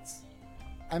tail lights.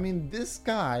 I mean, this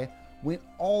guy went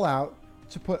all out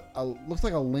to put looks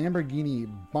like a Lamborghini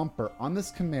bumper on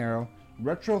this Camaro,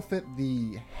 retrofit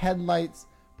the headlights,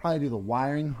 probably do the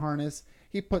wiring harness.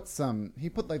 He put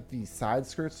like the side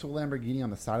skirts to a Lamborghini on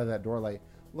the side of that door. Like,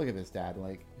 look at this, Dad.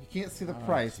 Like, you can't see the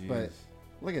price, geez. but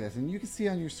look at this, and you can see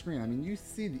on your screen. I mean, you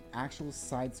see the actual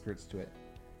side skirts to it.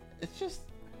 It's just,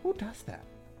 who does that?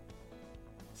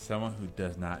 Someone who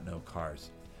does not know cars.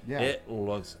 Yeah. It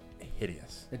looks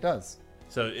hideous. It does.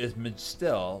 So it's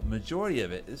majority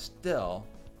of it is still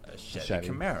a Chevy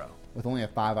Camaro. With only a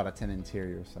 5 out of 10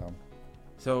 interior, so.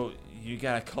 So you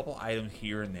got a couple items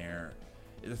here and there.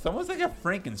 It's almost like a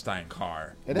Frankenstein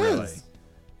car. It really. is.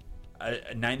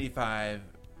 A 94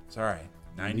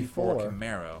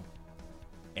 Camaro.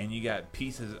 And you got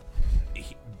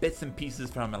bits and pieces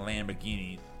from a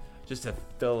Lamborghini just to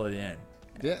fill it in.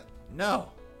 Yeah. No.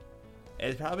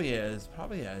 It probably is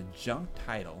a junk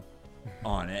title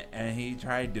on it, and he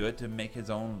tried to do it to make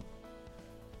his own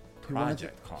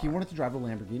project car. He wanted to drive a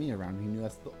Lamborghini around. He knew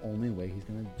that's the only way he's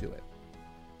going to do it.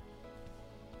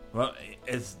 Well,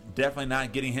 it's definitely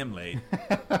not getting him laid,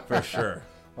 for sure.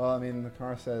 Well, I mean, the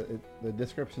car says the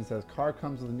description says car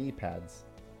comes with knee pads.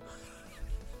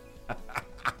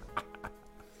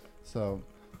 So,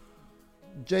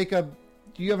 Jacob,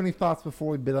 do you have any thoughts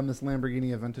before we bid on this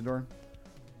Lamborghini Aventador?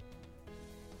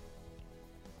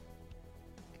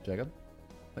 Jacob?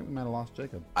 I think we might have lost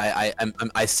Jacob. I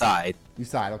sighed. You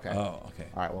sighed, okay. Oh, okay.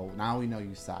 All right, well, now we know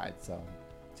you sighed, so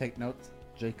take notes.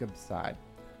 Jacob sighed.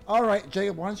 All right,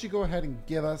 Jacob, why don't you go ahead and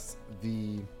give us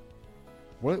the...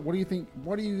 What do you think?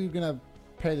 What are you going to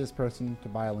pay this person to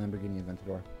buy a Lamborghini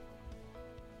Aventador?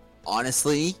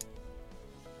 Honestly,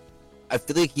 I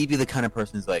feel like he'd be the kind of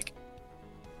person who's like,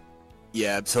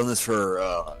 yeah, I'm selling this for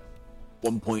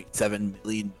 $1.7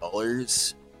 million.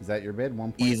 Is that your bid?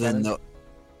 1.7? Even though...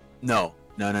 No.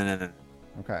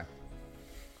 Okay.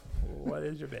 What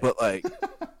is your bid? But like,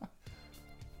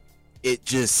 it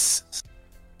just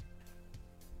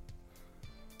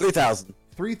 $3,000.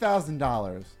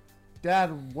 $3,000.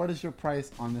 Dad, what is your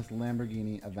price on this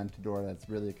Lamborghini Aventador that's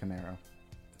really a Camaro?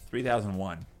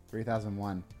 3001.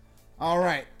 3001. All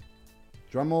right.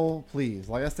 Drum roll, please.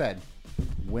 Like I said,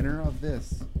 winner of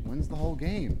this wins the whole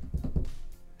game.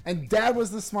 And Dad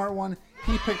was the smart one.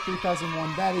 He picked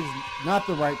 3001. That is not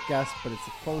the right guess, but it's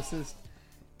the closest.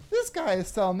 This guy is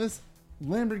selling this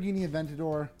Lamborghini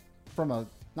Aventador from a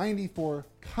 94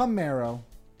 Camaro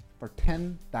for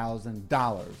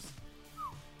 $10,000.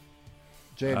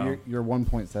 Jay, your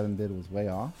 1.7 bid was way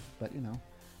off, but you know,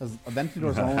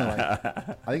 Aventador's only like,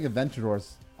 I think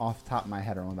Aventador's off the top of my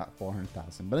head are only about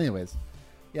 400,000. But anyways,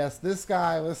 yes, this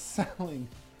guy was selling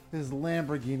his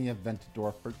Lamborghini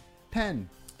Aventador for $10,000.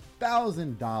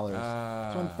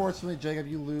 So unfortunately, Jacob,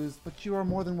 you lose, but you are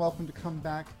more than welcome to come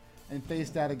back and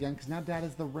face Dad again, because now Dad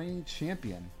is the reigning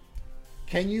champion.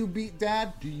 Can you beat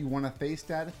Dad? Do you want to face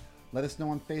Dad? Let us know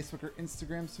on Facebook or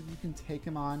Instagram so you can take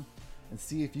him on and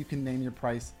see if you can name your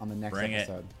price on the next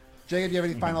episode. Jacob, do you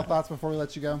have any final thoughts before we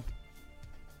let you go?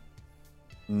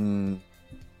 M.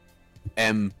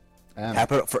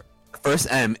 Capital. First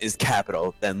M is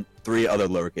capital, then 3 other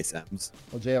lowercase m's.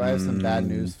 Well, Jacob, I have some bad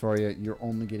news for you. You're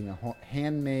only getting a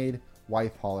handmade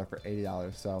wife hauler for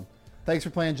 $80. So thanks for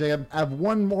playing, Jacob. I have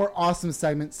one more awesome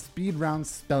segment, Speed Round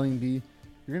Spelling Bee.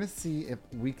 You're going to see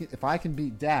if I can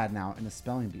beat Dad now in a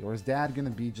spelling bee, or is Dad going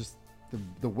to be just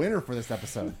the winner for this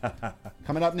episode?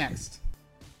 Coming up next.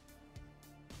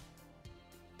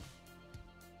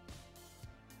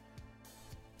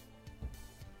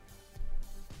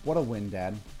 What a win,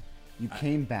 Dad. You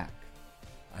came back.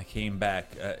 I came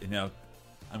back.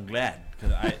 I'm glad,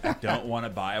 because I don't want to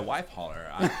buy a wife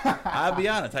hauler. I'll be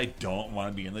honest, I don't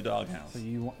want to be in the doghouse.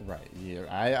 So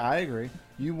I agree.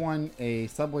 You won a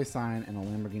Subway sign and a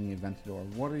Lamborghini Aventador.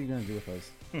 What are you going to do with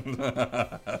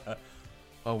those?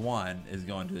 Well, one is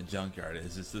going to the junkyard.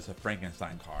 Is this a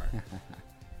Frankenstein car?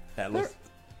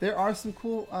 There are some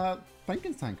cool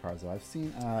Frankenstein cars, though. I've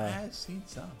seen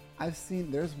some.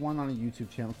 There's one on a YouTube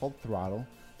channel called Throttle.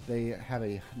 They have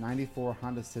a 94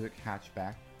 Honda Civic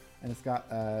hatchback, and it's got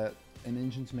an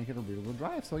engine to make it a rear-wheel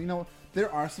drive. So,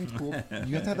 there are some cool...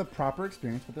 You have to have the proper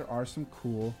experience, but there are some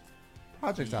cool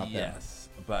projects out there. Yes,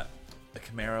 but a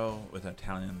Camaro with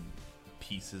Italian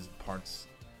pieces, parts...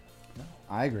 No.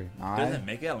 I agree. Doesn't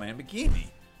make it a Lamborghini.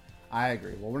 I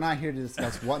agree. Well, we're not here to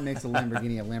discuss what makes a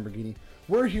Lamborghini a Lamborghini.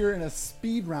 We're here in a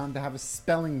speed round to have a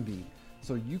spelling bee.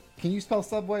 So can you spell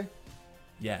Subway?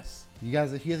 Yes. You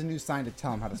guys, he has a new sign to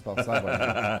tell him how to spell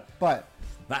Subway. But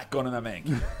Not going in the bank.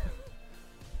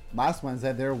 last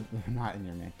Wednesday, they're not in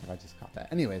your name. I just caught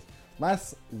that. Anyways,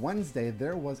 last Wednesday,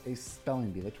 there was a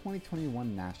spelling bee, the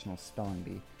 2021 National Spelling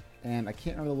Bee. And I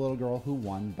can't remember the little girl who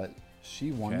won, but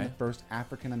she won Okay. the first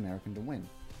African American to win.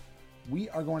 We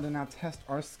are going to now test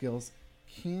our skills.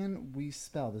 Can we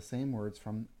spell the same words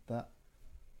from the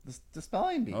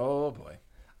spelling bee? Oh, boy.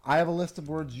 I have a list of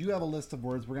words. You have a list of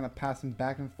words. We're going to pass them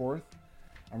back and forth.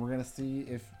 And we're going to see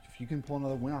if you can pull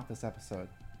another win off this episode.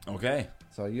 Okay.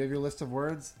 So you have your list of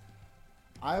words.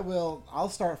 I'll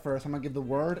start first. I'm going to give the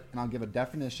word and I'll give a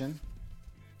definition.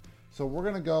 So we're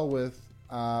going to go with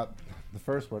the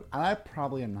first word. And I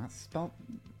probably am not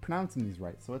pronouncing these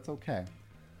right, so it's okay.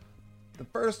 The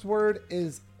first word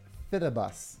is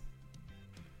fidibus.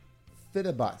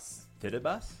 Fidibus.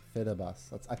 Fidibus?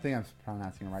 Fidibus. I think I'm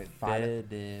pronouncing it right.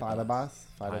 Fidibus. Fidibus?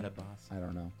 Fidibus. I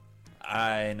don't know.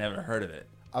 I never heard of it.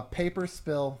 A paper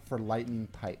spill for lightning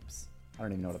pipes. I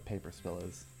don't even know what a paper spill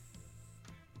is.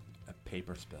 A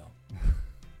paper spill.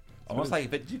 Almost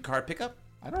like a car pickup?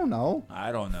 I don't know.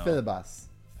 I don't know. Fidibus.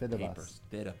 Fidibus.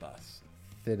 Fidibus.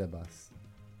 Fidibus.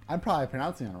 I'm probably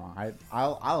pronouncing it wrong.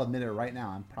 I'll admit it right now.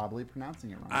 I'm probably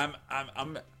pronouncing it wrong.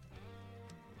 I'm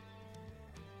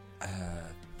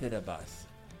Fidibus.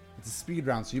 It's a speed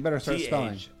round, so you better start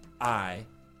spelling. Fidibus.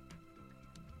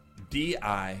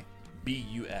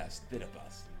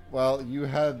 Fidibus. Well, you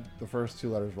had the first two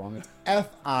letters wrong. It's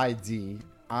Fidibus.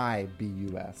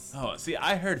 Oh, see,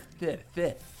 I heard fid.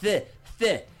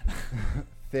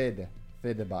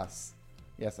 Fidibus.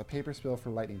 Yes, a paper spill for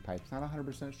lightning pipes. Not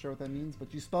 100% sure what that means,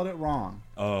 but you spelled it wrong.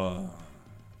 Oh.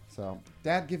 So,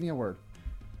 Dad, give me a word.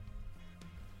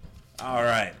 All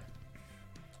right.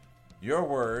 Your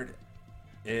word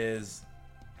is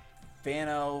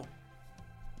Thanatophilia.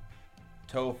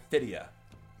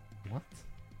 What?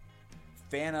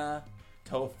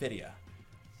 Thanatophilia.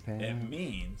 It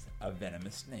means a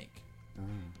venomous snake.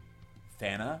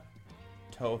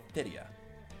 Thanatophilia.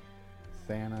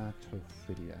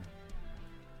 Thanatophilia.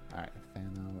 All right,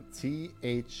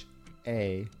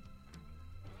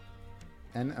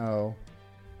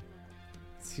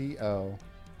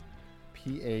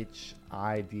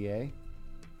 Thanotophida.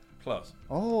 Close.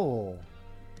 Oh. You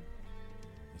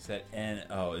said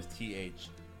N-O is Thana.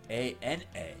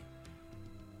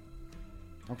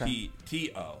 Okay.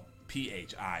 Tophida.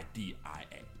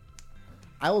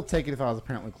 I will take it if I was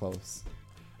apparently close.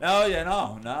 No, yeah,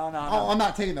 no. Oh, I'm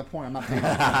not taking the point. I'm not taking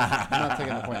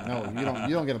the point. No,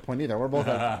 you don't get a point either. We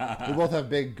both have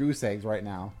big goose eggs right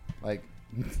now. Like,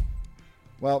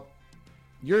 well,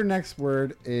 your next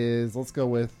word is, let's go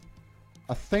with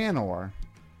a Thanor.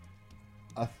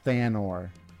 A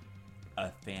Thanor.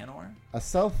 A Thanor? A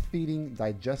self-feeding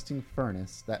digesting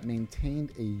furnace that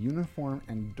maintained a uniform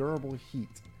and durable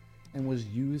heat and was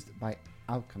used by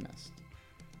alchemists.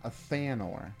 A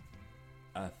Thanor.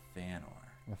 A Thanor.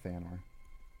 A Thanor.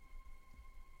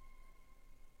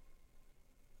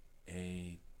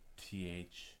 A-T-H-A-N-O-R?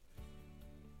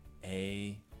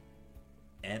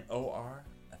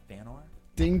 A Thanor?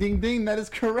 Ding, ding, ding. That is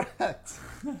correct.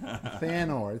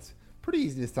 Thanor. It's pretty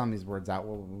easy to sound these words out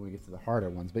when we get to the harder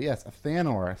ones. But yes, a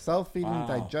Thanor, a self-feeding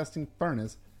digesting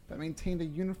furnace that maintained a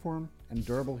uniform and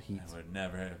durable heat I would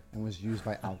never have. and was used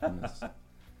by alchemists.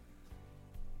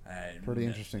 Pretty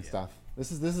interesting stuff.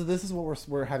 This is what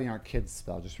we're having our kids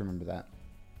spell. Just remember that.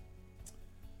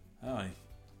 Oh,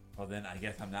 well then I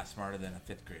guess I'm not smarter than a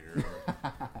fifth grader.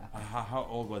 How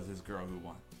old was this girl who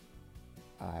won?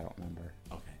 I don't remember.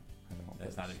 Okay, I don't.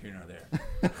 that's neither here nor there.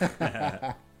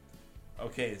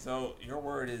 Okay, so your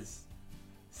word is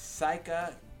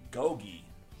psychagogy.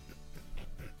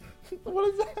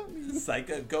 What does that mean?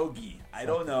 Psychagogy. I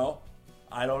don't know.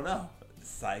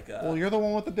 Well, you're the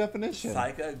one with the definition.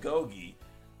 Psychagogy.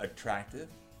 Attractive,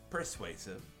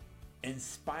 persuasive,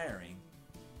 inspiring,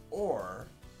 or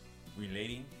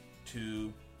relating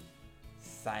to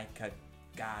psychagogy.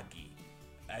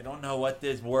 I don't know what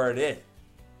this word is.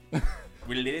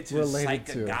 Related to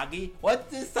psychagogy? What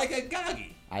is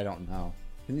psychagogy? I don't know.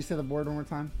 Can you say the word one more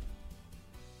time?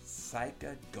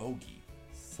 Psychagogy.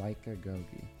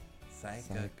 Psychagogy.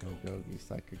 Psychagogy.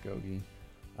 Psychagogy.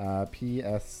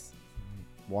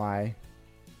 P-S-Y-S-C-A.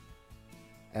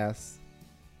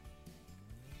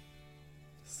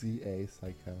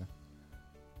 Psycha.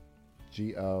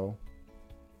 G-O.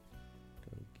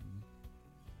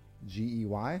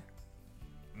 G-E-Y?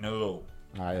 No.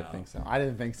 I didn't think so. I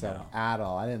didn't think so No. at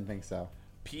all. I didn't think so.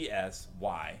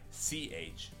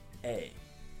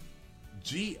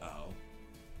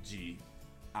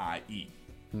 P-S-Y-C-H-A-G-O-G-I-E.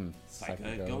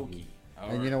 Psychagogy.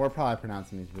 And we're probably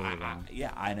pronouncing these really wrong.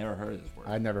 Yeah, I never heard of this word.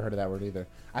 I'd never heard of that word either.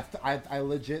 I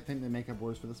legit think they make up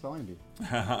words for the spelling bee.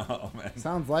 Oh, man.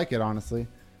 Sounds like it, honestly.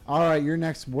 All right, your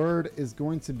next word is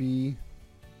going to be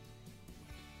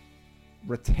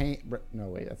no,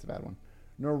 wait, that's a bad one.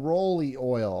 Neroli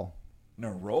oil.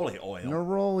 Neroli oil?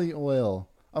 Neroli oil.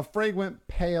 A fragrant,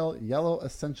 pale, yellow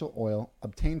essential oil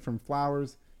obtained from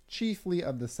flowers, chiefly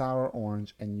of the sour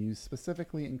orange, and used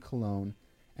specifically in cologne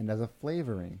and as a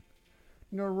flavoring.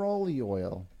 Neroli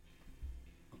oil.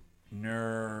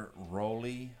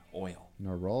 Neroli oil.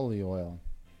 Neroli oil.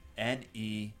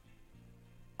 Nerolioil.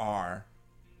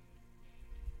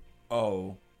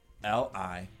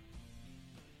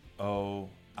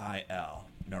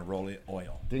 Neroli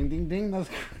oil. Ding, ding, ding. That's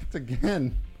correct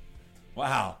again.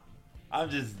 Wow. I'm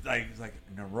just like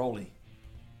neroli.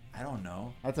 I don't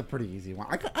know. That's a pretty easy one.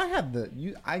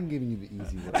 I'm giving you the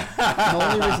easy word. The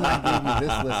only reason I gave you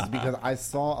this list is because I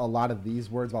saw a lot of these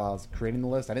words while I was creating the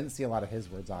list. I didn't see a lot of his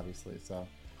words, obviously. So, all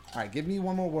right, give me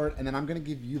one more word, and then I'm going to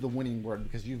give you the winning word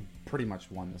because you've pretty much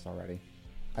won this already.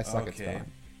 I suck at spelling.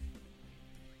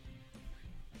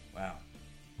 Wow.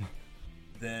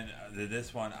 Then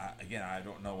this one, again, I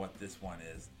don't know what this one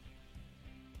is.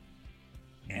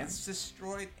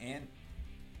 Ancestroid and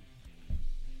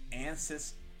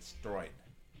Ancestroid.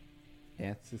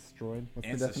 Ancestroid? What's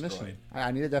the definition?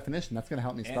 I need a definition. That's going to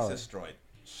help me spell Ancestroid. it.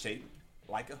 Shaped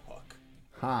like a hook.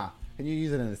 Huh. Can you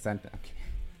use it in a sentence?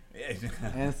 Okay.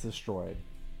 Ancestroid.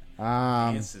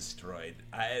 Ancestroid.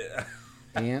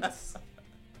 Ancestroid.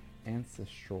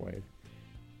 ANCSHROID?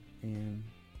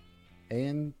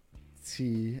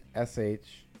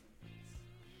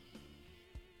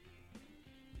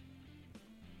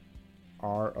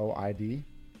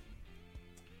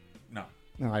 No.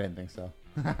 No, I didn't think so.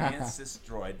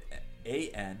 Ancestroid.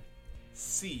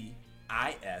 ANCISTROID.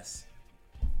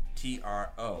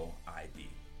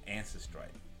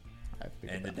 Ancestroid.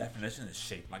 And the definition is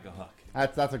shaped like a hook.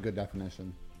 That's a good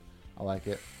definition. I like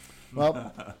it.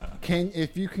 Well,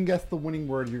 if you can guess the winning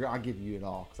word, I'll give you it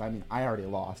all. Because I already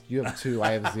lost. You have 2.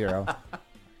 I have 0.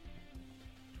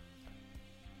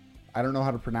 I don't know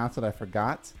how to pronounce it. I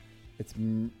forgot. It's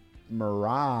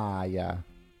Mariah,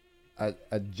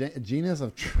 a genus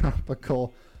of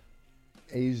tropical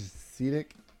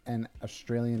Asiatic and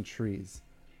Australian trees.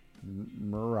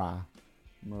 Mariah.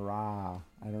 I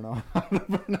don't know how to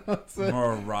pronounce it.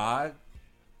 Mariah?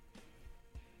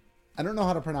 I don't know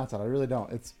how to pronounce it. I really don't.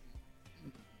 It's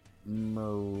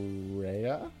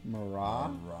Maria?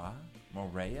 Morea?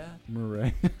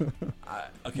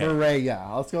 Okay. Maria.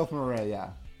 Let's go with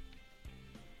Maria.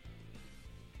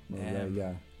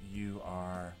 Maria. You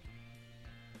are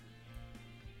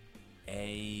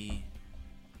a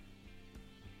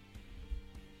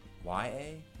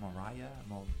Y-A? Mariah?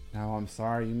 No, I'm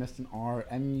sorry. You missed an R.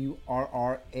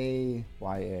 Murraya.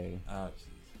 Oh,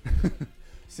 jeez.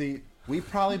 See, we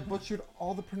probably butchered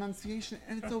all the pronunciation,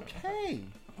 and it's okay.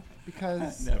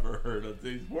 Because I've never heard of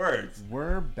these words.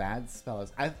 We're bad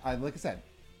spellers. I like I said,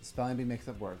 spelling bee makes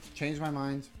up words. Change my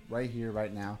mind right here,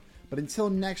 right now. But until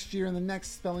next year in the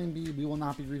next spelling bee, we will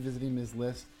not be revisiting this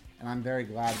list. And I'm very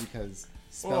glad because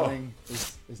spelling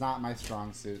is not my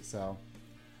strong suit. So,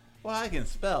 well, I can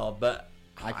spell, but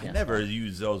I never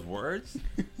use those words.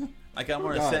 Like I'm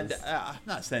going to send. I'm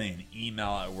not sending an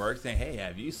email at work saying, "Hey,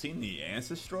 have you seen the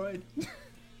Ancestroid?"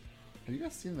 Have you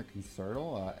guys seen the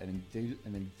concertal, an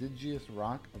indigenous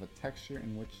rock of a texture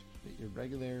in which the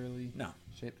irregularly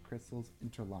shaped crystals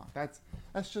interlock? That's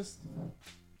just,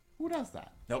 who does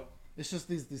that? Nope. It's just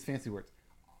these fancy words.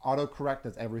 Autocorrect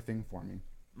does everything for me.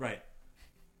 Right.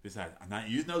 Besides, I'm not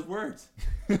using those words.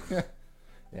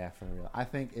 Yeah, for real. I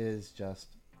think it is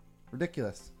just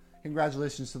ridiculous.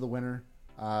 Congratulations to the winner.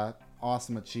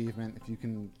 Awesome achievement. If you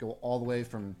can go all the way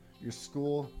from your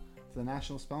school to the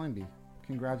National Spelling Bee,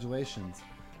 congratulations.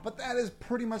 But that is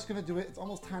pretty much going to do it. It's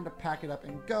almost time to pack it up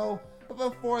and go. But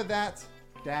before that,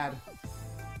 Dad,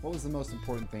 what was the most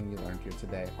important thing you learned here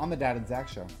today on the Dad and Zach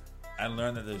Show? I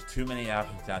learned that there's too many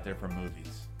options out there for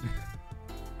movies.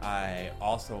 I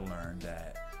also learned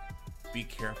that be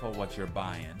careful what you're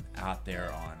buying out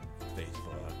there on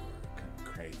Facebook or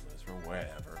Craigslist or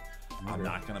wherever. I'm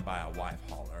not going to buy a wife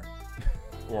hauler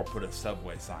or put a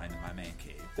Subway sign in my man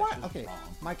cave. What? Okay,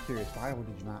 I'm curious. Why would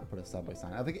you not put a Subway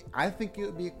sign? I think it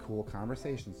would be a cool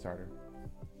conversation starter.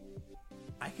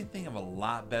 I can think of a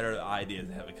lot better ideas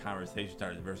to have a conversation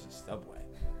starter versus Subway.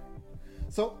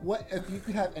 So, what if you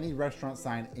could have any restaurant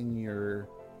sign in your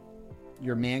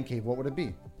man cave? What would it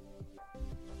be?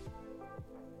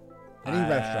 Any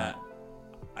restaurant.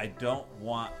 I don't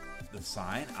want the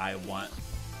sign. I want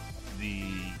the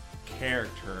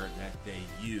character that they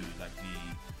use, like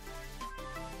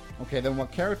Okay, then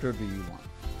what character do you want?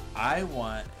 I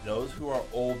want those who are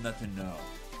old enough to know.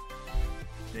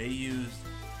 They used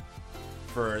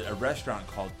for a restaurant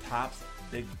called Tops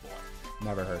Big Boy.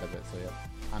 Never heard of it, so yeah,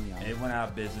 I'm young. It went out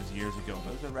of business years ago,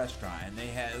 but it was a restaurant, and they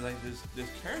had like this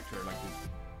character, like this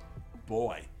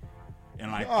boy,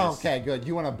 and like this okay, good.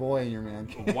 You want a boy in your man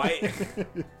cave.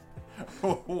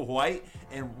 white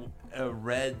and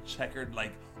red checkered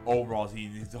like overalls.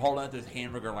 He's holding out this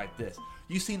hamburger like this.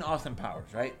 You've seen Austin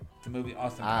Powers, right? The movie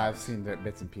Austin Powers. I've seen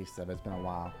bits and pieces of it. It's been a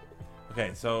while.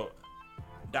 Okay, so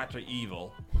Dr.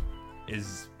 Evil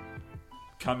is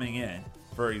coming in,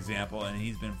 for example, and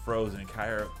he's been frozen,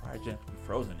 cryogenically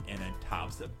frozen, and then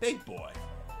Tops the Big Boy.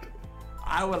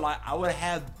 I would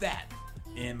have that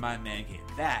in my man cave.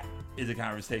 That is a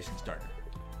conversation starter.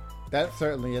 That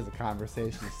certainly is a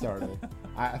conversation starter.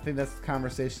 I think that's a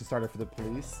conversation starter for the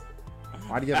police.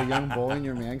 Why do you have a young boy in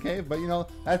your man cave? But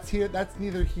that's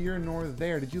neither here nor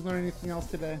there. Did you learn anything else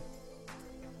today?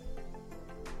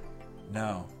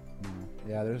 No.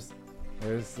 Yeah,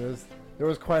 there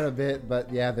was quite a bit,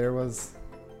 but yeah, there was.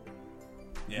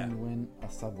 Yeah. You win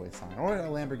a Subway sign or a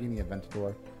Lamborghini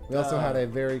Aventador. We also had a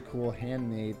very cool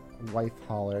handmade wife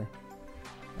hauler.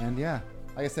 And yeah,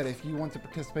 like I said, if you want to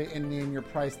participate in Name Your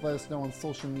Price, let us know on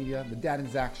social media. The Dad and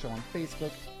Zach Show on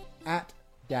Facebook, at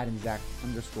Dad and Zach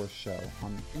 _show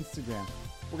on Instagram.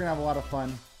 We're gonna have a lot of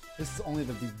fun. This is only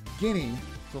the beginning.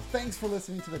 So thanks for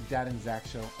listening to the Dad and Zach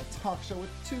Show, a talk show with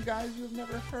two guys you've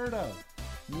never heard of.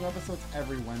 New episodes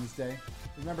every Wednesday.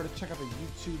 Remember to check out the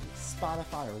YouTube,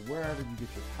 Spotify, or wherever you get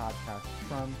your podcast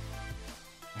from.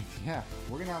 And yeah,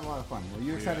 we're going to have a lot of fun. Are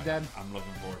you excited, Dad? I'm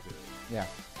looking forward to it. Yeah.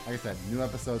 Like I said, new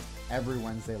episodes every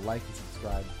Wednesday. Like and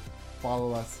subscribe.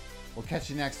 Follow us. We'll catch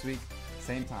you next week.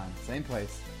 Same time, same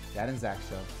place. Dad and Zach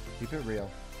Show. Keep it real.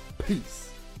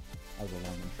 Peace. That was a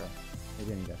long intro.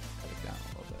 Maybe I need to cut it down a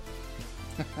little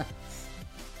bit.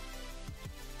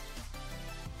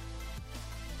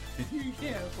 You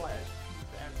can't flash.